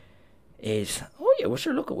is,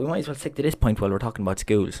 look, we might as well stick to this point while we're talking about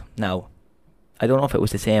schools. Now, I don't know if it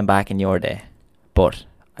was the same back in your day, but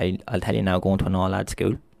I'll tell you now, going to an all-lad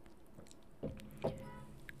school,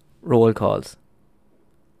 roll calls.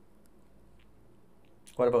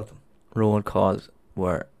 What about them? Roll calls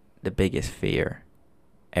were the biggest fear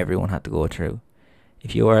everyone had to go through.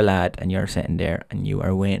 If you were a lad and you're sitting there and you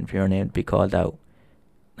are waiting for your name to be called out,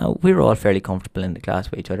 now we were all fairly comfortable in the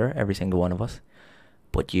class with each other, every single one of us,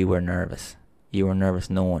 but you were nervous. You were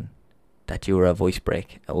nervous knowing that you were a voice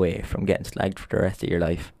break away from getting slagged for the rest of your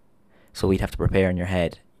life. So we'd have to prepare in your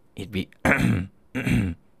head. It'd be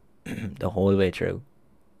the whole way through.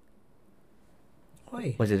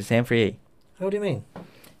 Why? Was it the same for you? How do you mean?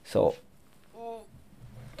 So,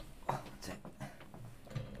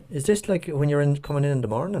 is this like when you're coming in the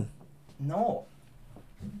morning? No.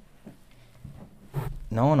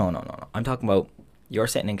 No. I'm talking about you're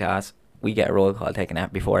sitting in class. We get a roll call taken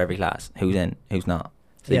out before every class. Who's in? Who's not?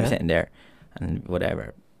 So you're sitting there, and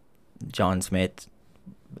whatever, John Smith,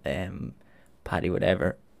 Paddy,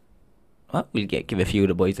 whatever. Well, we'll give a few of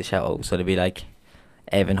the boys a shout out. So they'll be like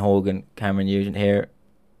Evan Hogan, Cameron Nugent here,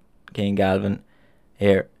 Keane Galvin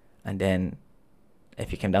here, and then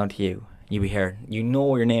if you come down to you, you'll be here. You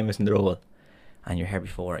know your name is in the roll, and you're here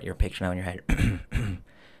before it. You're picturing out in your head, and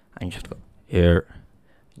you just go here.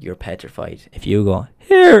 You're petrified. If you go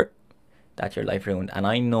here, that's your life ruined. And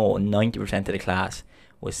I know 90% of the class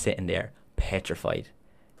was sitting there petrified,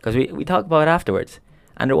 because we talked about it afterwards.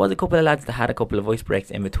 And there was a couple of lads that had a couple of voice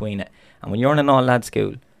breaks in between it. And when you're in an all-lad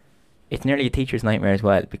school, it's nearly a teacher's nightmare as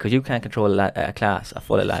well, because you can't control a class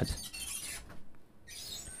full of lads.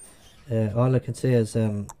 All I can say is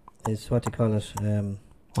what you call it.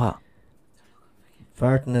 What?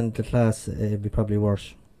 Farting in the class it'd be probably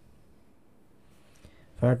worse.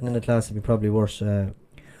 Farting in the class would be probably worse. When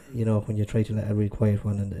you try to let a real quiet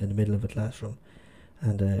one in the middle of a classroom,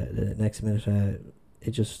 and the next minute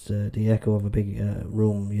it just the echo of a big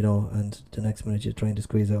room, and the next minute you're trying to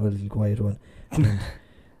squeeze out a little quiet one.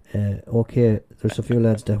 And, okay, there's a few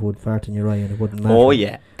lads that would fart in your eye and it wouldn't matter. Oh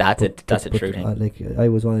yeah, that's a true thing. I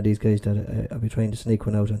was one of these guys that I'd be trying to sneak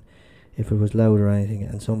one out, and if it was loud or anything,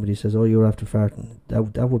 and somebody says, "Oh, you're after farting,"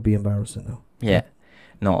 that would be embarrassing now. Yeah,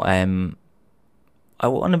 no, I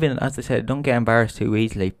wouldn't have been, as I said, don't get embarrassed too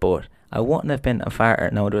easily, but I wouldn't have been a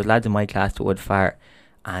farter. Now, there was lads in my class that would fart,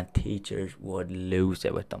 and teachers would lose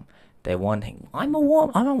it with them. They one thing. I'm a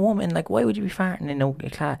woman. I'm a woman. Like, why would you be farting in a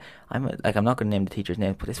class? I'm not gonna name the teacher's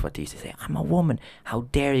name, but this is what they used to say. I'm a woman. How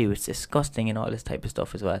dare you? It's disgusting and all this type of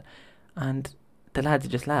stuff as well. And the lads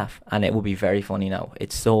would just laugh, and it would be very funny now.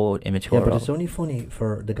 It's so immature. Yeah, but it's only funny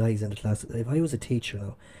for the guys in the class. If I was a teacher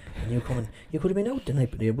now, and you could have been out the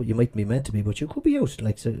night, but you might be meant to be, but you could be out.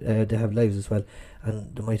 Like, so, they have lives as well,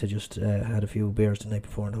 and they might have just had a few beers the night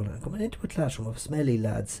before and all that. And coming into a classroom of smelly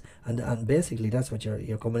lads, and basically that's what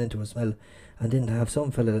you're coming into, a smell, and then to have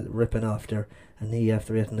some fella ripping off their knee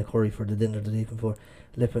after eating the curry for the dinner the day before,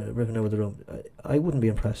 ripping out of the room. I wouldn't be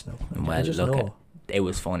impressed now. Well, I just look, know. it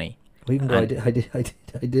was funny. Even though I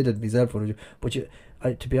did it myself, but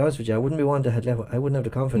to be honest with you, I wouldn't be one that had left. I wouldn't have the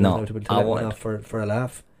confidence now to let one off for a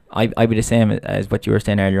laugh. I'd be the same as what you were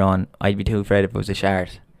saying earlier on. I'd be too afraid if it was a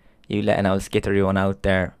shart. You letting out skittery one out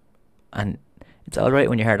there, and it's all right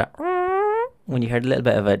when you hear that. When you heard a little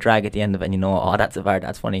bit of a drag at the end of it, and you know, oh, that's a fart,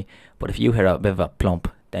 that's funny. But if you hear a bit of a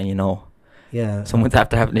plump, then you know, yeah, someone's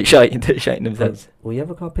after having a shite themselves. Were you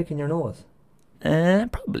ever caught picking your nose?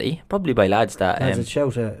 Probably by lads that lads would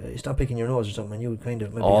shout, "Stop picking your nose" or something, and you would kind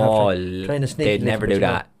of maybe trying to sneak. They'd never do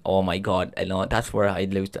that. Oh my god! I know that's where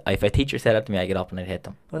I'd lose. If a teacher said that to me, I'd get up and I'd hit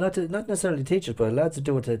them. Well, not necessarily teachers, but lads would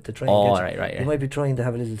do it to try. Oh, and get right. You might be trying to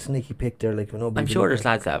have a little sneaky pick there, like when I'm sure there's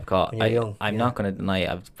lads that have caught. I'm not going to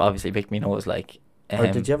deny. I've obviously picked my nose like. Or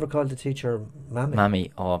did you ever call the teacher mammy?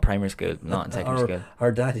 Mammy, primary school, not in secondary school.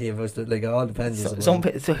 Or daddy, if it was like all depends.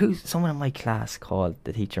 Someone in my class called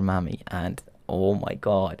the teacher mammy, and oh my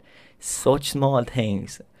god, such small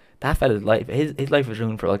things. That fella's life, his life was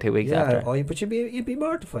ruined for like 2 weeks after. Yeah, but you'd be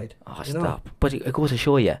mortified. Oh, stop! But it goes to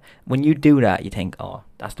show you, when you do that, you think, oh,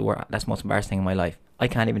 that's the most embarrassing thing in my life. I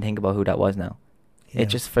can't even think about who that was now. Yeah.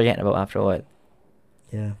 It's just forgetting about after a while.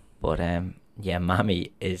 Yeah. But yeah,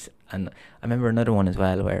 mammy is, and I remember another one as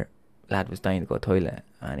well where lad was dying to go to the toilet,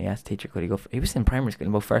 and he asked the teacher, could he go he was in primary school,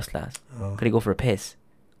 about first class, could he go for a piss?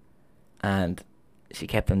 And she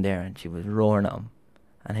kept him there, and she was roaring at him,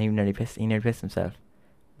 and he nearly pissed himself.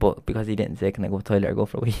 But because he didn't say, can I go to the toilet or go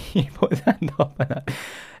for a wee, he put his hand up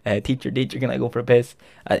and teacher, can I go for a piss?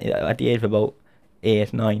 At the age of about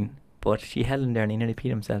 8, 9. But she held him there and he nearly peed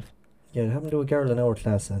himself. Yeah, it happened to a girl in our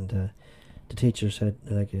class, and the teacher said,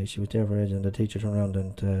 like, she was there for age, and the teacher turned around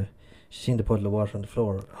and she seen the puddle of water on the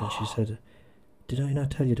floor, and she said, did I not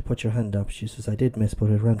tell you to put your hand up? She says, I did, miss, but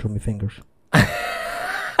it ran through my fingers.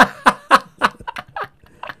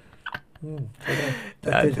 So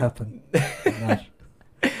that did happen.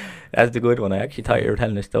 That's the good one. I actually thought you were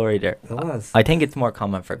telling a story there. It was. I think it's more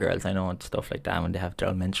common for girls, I know, and stuff like that, when they have their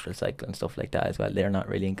own menstrual cycle and stuff like that as well. They're not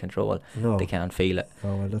really in control. No. They can't feel it.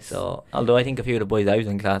 Oh, well, that's so, although I think a few of the boys I was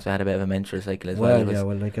in class had a bit of a menstrual cycle as well. Yeah,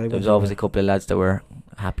 well, like, there was always a couple of lads that were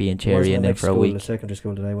happy and cheery in there for a week. The secondary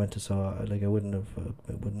school that I went to, so like I wouldn't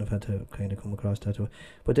have had to kind of come across that.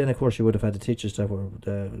 But then, of course, you would have had the teachers that were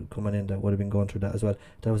coming in that would have been going through that as well.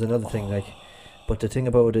 That was another thing, like. But the thing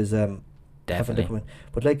about it is, definitely.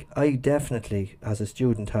 But like, I definitely, as a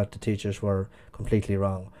student, thought the teachers were completely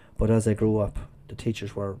wrong. But as I grew up, the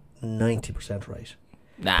teachers were 90% right.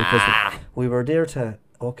 Nah. Because we were there to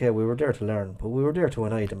learn, but we were there to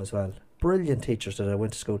annoy them as well. Brilliant teachers that I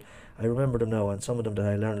went to school. I remember them now, and some of them that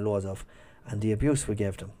I learned loads of. And the abuse we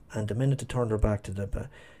gave them. And the minute they turned their back to them,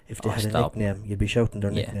 if they had a nickname, you'd be shouting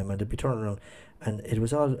their nickname, and they'd be turning around. And it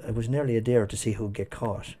was nearly a dare to see who'd get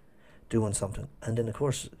caught doing something. And then, of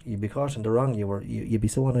course, you'd be caught in the wrong. You'd be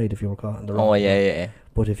so annoyed if you were caught in the wrong. Oh, yeah.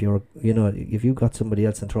 But if you were, if you got somebody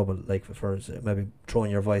else in trouble, like for maybe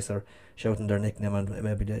throwing your voice or shouting their nickname, and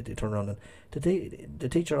maybe they turn around, and the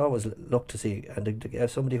teacher always looked to see, and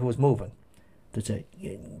if somebody who was moving, they'd say,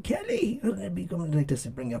 Kelly, and they'd be coming like this to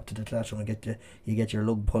bring you up to the classroom and get your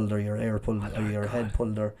lug pulled or your air pulled or your head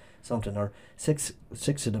pulled or something, or six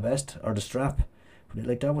of the best, or the strap.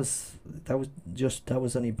 Like that was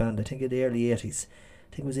only banned, I think, in the early 80s.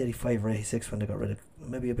 I think it was 85 or 86 when they got rid of,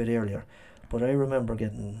 maybe a bit earlier. But I remember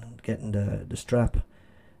getting the strap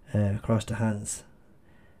across the hands,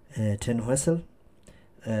 tin whistle,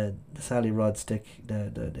 the Sally rod stick,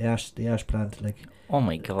 the ash plant, like. Oh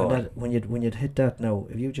my god! And that, when you'd hit that now,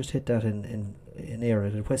 if you just hit that in air,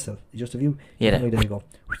 it'd whistle. Just if you there you go,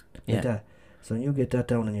 like that. So when you get that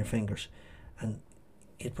down on your fingers, and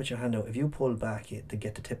you'd put your hand out. If you pull back, you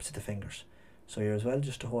get the tips of the fingers. So you're as well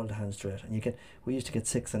just to hold the hand straight. And we used to get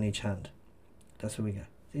 6 on each hand. That's what we get.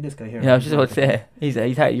 See this guy here? Yeah, I was just about to say, he's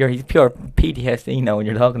pure PTSD now when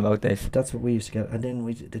you're talking about this. That's what we used to get. And then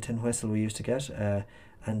the tin whistle we used to get,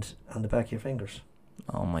 and on the back of your fingers.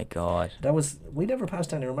 Oh my god. We never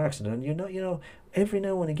passed any remarks on it. And you know, every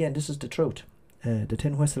now and again, this is the truth. The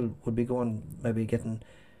tin whistle would be going, maybe getting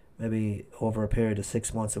maybe over a period of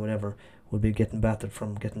 6 months or whatever, would be getting battered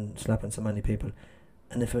from slapping so many people.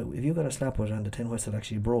 And if you got a slap with it and the tin whistle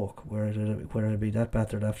actually broke, where it'd be that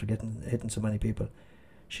battered after hitting so many people,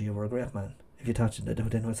 you were a great man. If you touched it, the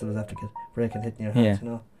tin whistle was after breaking, hitting your hands, you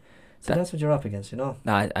know. So that's what you're up against, you know.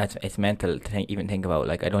 Nah, it's mental to even think about.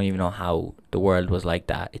 Like, I don't even know how the world was like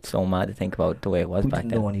that. It's so mad to think about the way it was back then. We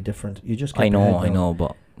didn't know any different. You just I know,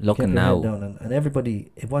 but looking now, and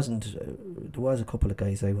everybody, it wasn't. There was a couple of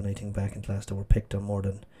guys when I think back in class that were picked on more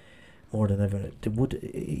than ever. They would,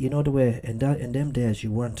 you know, the way in them days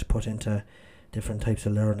you weren't put into different types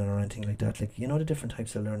of learning or anything like that. Like, you know, the different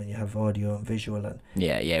types of learning, you have audio and visual, and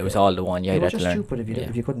it was all the one. Yeah, you were just stupid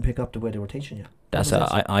if you couldn't pick up the way they were teaching you.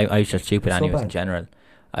 I was just stupid anyways so in general.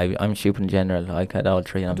 I'm stupid in general. I had all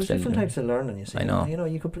three. And there's different types of learning. You see, I know. You know,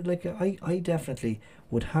 you could I definitely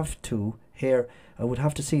would have to hear. I would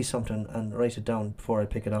have to see something and write it down before I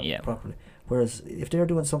pick it up properly. Whereas if they're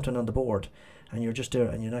doing something on the board and you're just there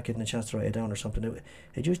and you're not getting a chance to write it down or something,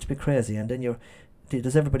 it used to be crazy. And then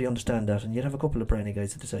does everybody understand that? And you'd have a couple of brainy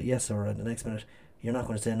guys that say yes sir, and the next minute you're not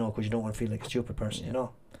going to say no because you don't want to feel like a stupid person, you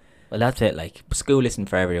know. Well, that's it. Like, school isn't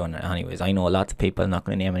for everyone anyways. I know lots of people, I'm not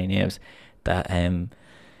going to name any names, that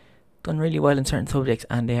done really well in certain subjects,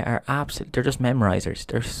 and they are they're just memorizers.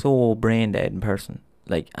 They're so brain dead in person,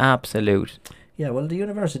 like absolute. Yeah, well, the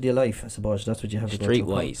university of life, I suppose, that's what you have to go to.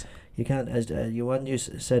 Streetwise. You can't, as you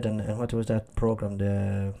said, and what was that program?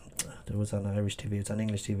 There was on Irish TV. It's on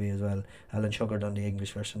English TV as well. Alan Sugar done the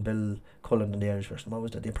English version, Bill Cullen on the Irish version. What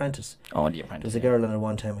was that? The Apprentice. Oh, The Apprentice. There was a girl on it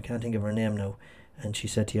one time. I can't think of her name now. And she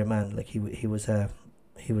said to your man, like he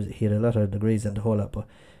had a lot of degrees and the whole lot, but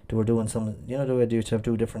they were doing some, you know, the way they used to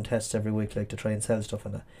do different tests every week, like to try and sell stuff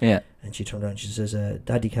and that. Yeah. And she turned around and she says,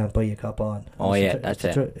 "Daddy can't buy you cop on." Oh yeah, that's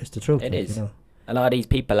it. It's the truth. It is. You know? A lot of these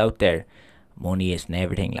people out there, money isn't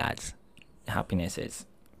everything, lads. Happiness is.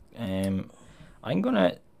 I'm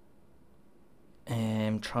gonna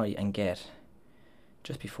try and get,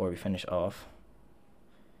 just before we finish off,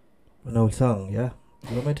 an old song. Yeah,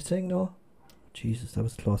 you want me to sing? No, Jesus, that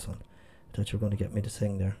was a close one. I thought you were going to get me to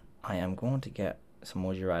sing there. I am going to get some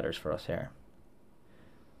Would You Rathers for us here.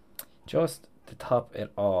 Just to top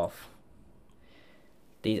it off,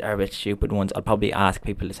 these are a bit stupid ones. I'll probably ask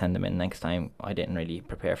people to send them in next time. I didn't really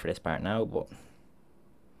prepare for this part now, but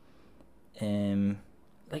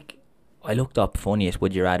like, I looked up funniest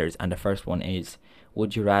Would You Rathers, and the first one is,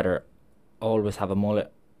 would you rather always have a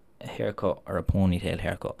mullet haircut or a ponytail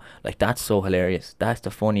haircut? Like, that's so hilarious. That's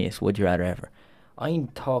the funniest Would You Rather ever. I'm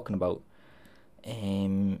talking about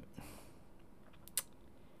they're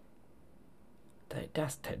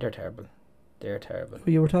terrible. They're terrible. Well,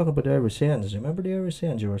 you were talking about the Irish sayings. Remember the Irish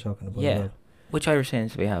sayings you were talking about? Yeah. Which Irish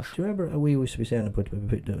sayings do we have? Do you remember we used to be saying about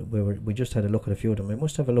we just had a look at a few of them. We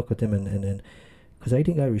must have a look at them and because I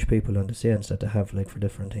think Irish people on the sayings that they have, like, for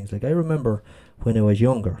different things. Like, I remember when I was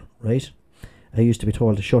younger, right? I used to be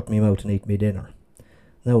told to shut me mouth and eat me dinner.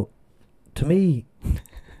 Now, to me,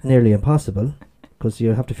 nearly impossible, because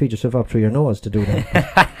you have to feed yourself up through your nose to do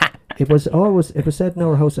that. It was said in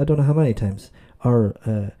our house, I don't know how many times. Or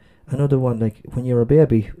another one, like, when you're a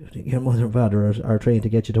baby, your mother and father are trying to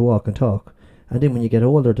get you to walk and talk, and then when you get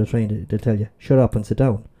older, they'll tell you, shut up and sit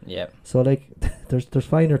down. Yeah. So, like, there's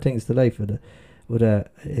finer things to life.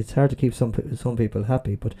 It's hard to keep some people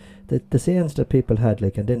happy, but the sayings that people had,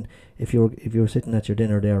 like, and then if you were sitting at your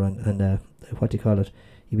dinner there and what do you call it,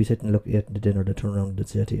 you'd be sitting looking at the dinner, they turn around and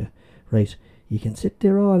say to you, right, you can sit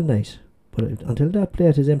there all night, but until that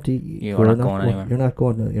plate is empty, you're not going anywhere. You're not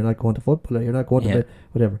going to football, or you're not going to bed,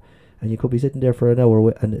 whatever. And you could be sitting there for an hour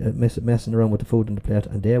and messing around with the food in the plate,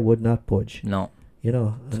 and they would not budge. No. You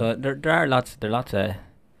know. So there are lots of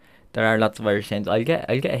Irish sayings. I'll get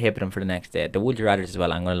a hip of them for the next day. The Would You Rathers as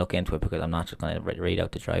well, I'm going to look into it, because I'm not just going to read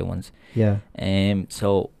out the dry ones. Yeah.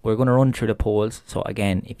 So we're going to run through the polls. So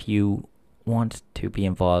again, if you want to be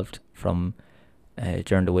involved from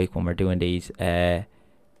during the week when we're doing these,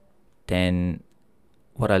 then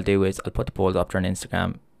what I'll do is I'll put the polls up there on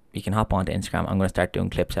Instagram. You can hop onto Instagram. I'm going to start doing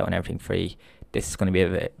clips out and everything free. This is going to be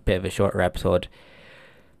a bit of a shorter episode.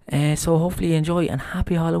 So hopefully you enjoy, and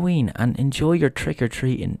happy Halloween, and enjoy your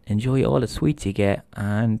trick-or-treating. Enjoy all the sweets you get,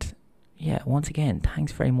 and yeah, once again,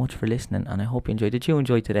 thanks very much for listening, and I hope you enjoyed. Did you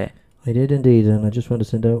enjoy today? I did indeed, and I just want to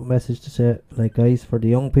send out a message to say, like, guys, for the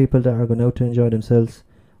young people that are going out to enjoy themselves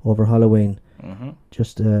over Halloween,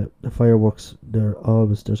 just the fireworks,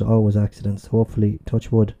 there's always accidents. Hopefully,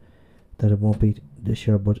 touch wood, that it won't be this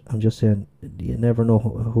year, but I'm just saying, you never know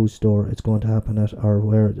whose store it's going to happen at, or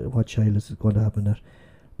what child is going to happen at.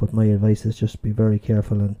 But my advice is just be very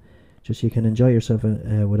careful and just you can enjoy yourself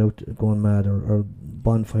without going mad or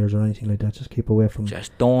bonfires or anything like that. Just keep away from.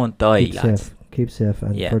 Just don't die, Keep lads. safe. Keep safe.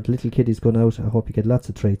 And Yeah. for the little kiddies going out, I hope you get lots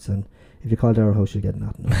of treats. And if you call to our house, you'll get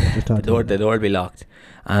nothing. Just The door will be locked.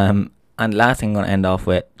 And last thing I'm going to end off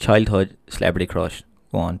with, childhood celebrity crush.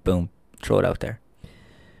 Go on, boom, throw it out there.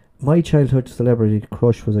 My childhood celebrity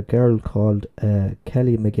crush was a girl called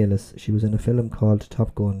Kelly McGillis. She was in a film called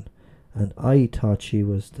Top Gun, and I thought she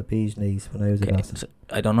was the bee's knees when I was a Okay, lass. so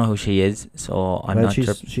I don't know who she is, so I'm Well, not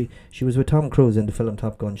sure. she was with Tom Cruise in the film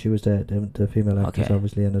Top Gun. She was the female actress, Okay.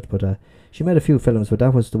 obviously, in it. But she made a few films, but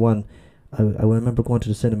that was the one I remember going to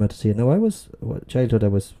the cinema to see it. Now, childhood, I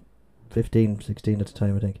was 15, 16 at the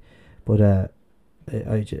time, I think. But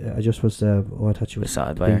I just was, I thought she was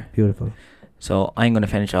Beside by her. beautiful. So I'm going to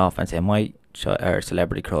finish off and say my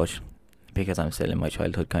celebrity crush, because I'm still in my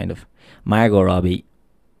childhood kind of. Margot Robbie,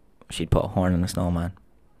 she'd put a horn in a snowman.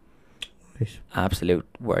 Right. Absolute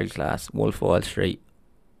world class. Wolf of Wall Street.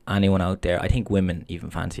 Anyone out there, I think women even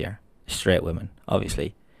fancier. Straight women,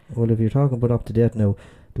 obviously. Well, if you're talking about up to date now,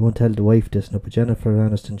 don't tell the wife this now, but Jennifer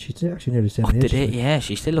Aniston, she's actually nearly the same Up age. to date, yeah,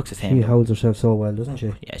 she still looks the She same. holds herself so well, doesn't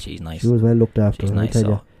she? Yeah, she's nice. She was well looked after, She's I nice. tell So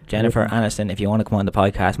you. Jennifer Aniston, if you want to come on the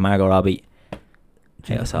podcast, Margot Robbie,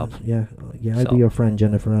 hit us up. Yeah, I'll So- be your friend,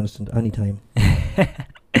 Jennifer Aniston, anytime.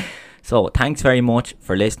 So thanks very much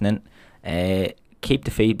for listening. Keep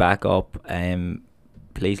the feedback up.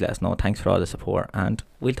 Please let us know. Thanks for all the support, and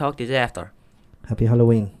we'll talk to you after. Happy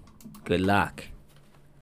Halloween. Good luck.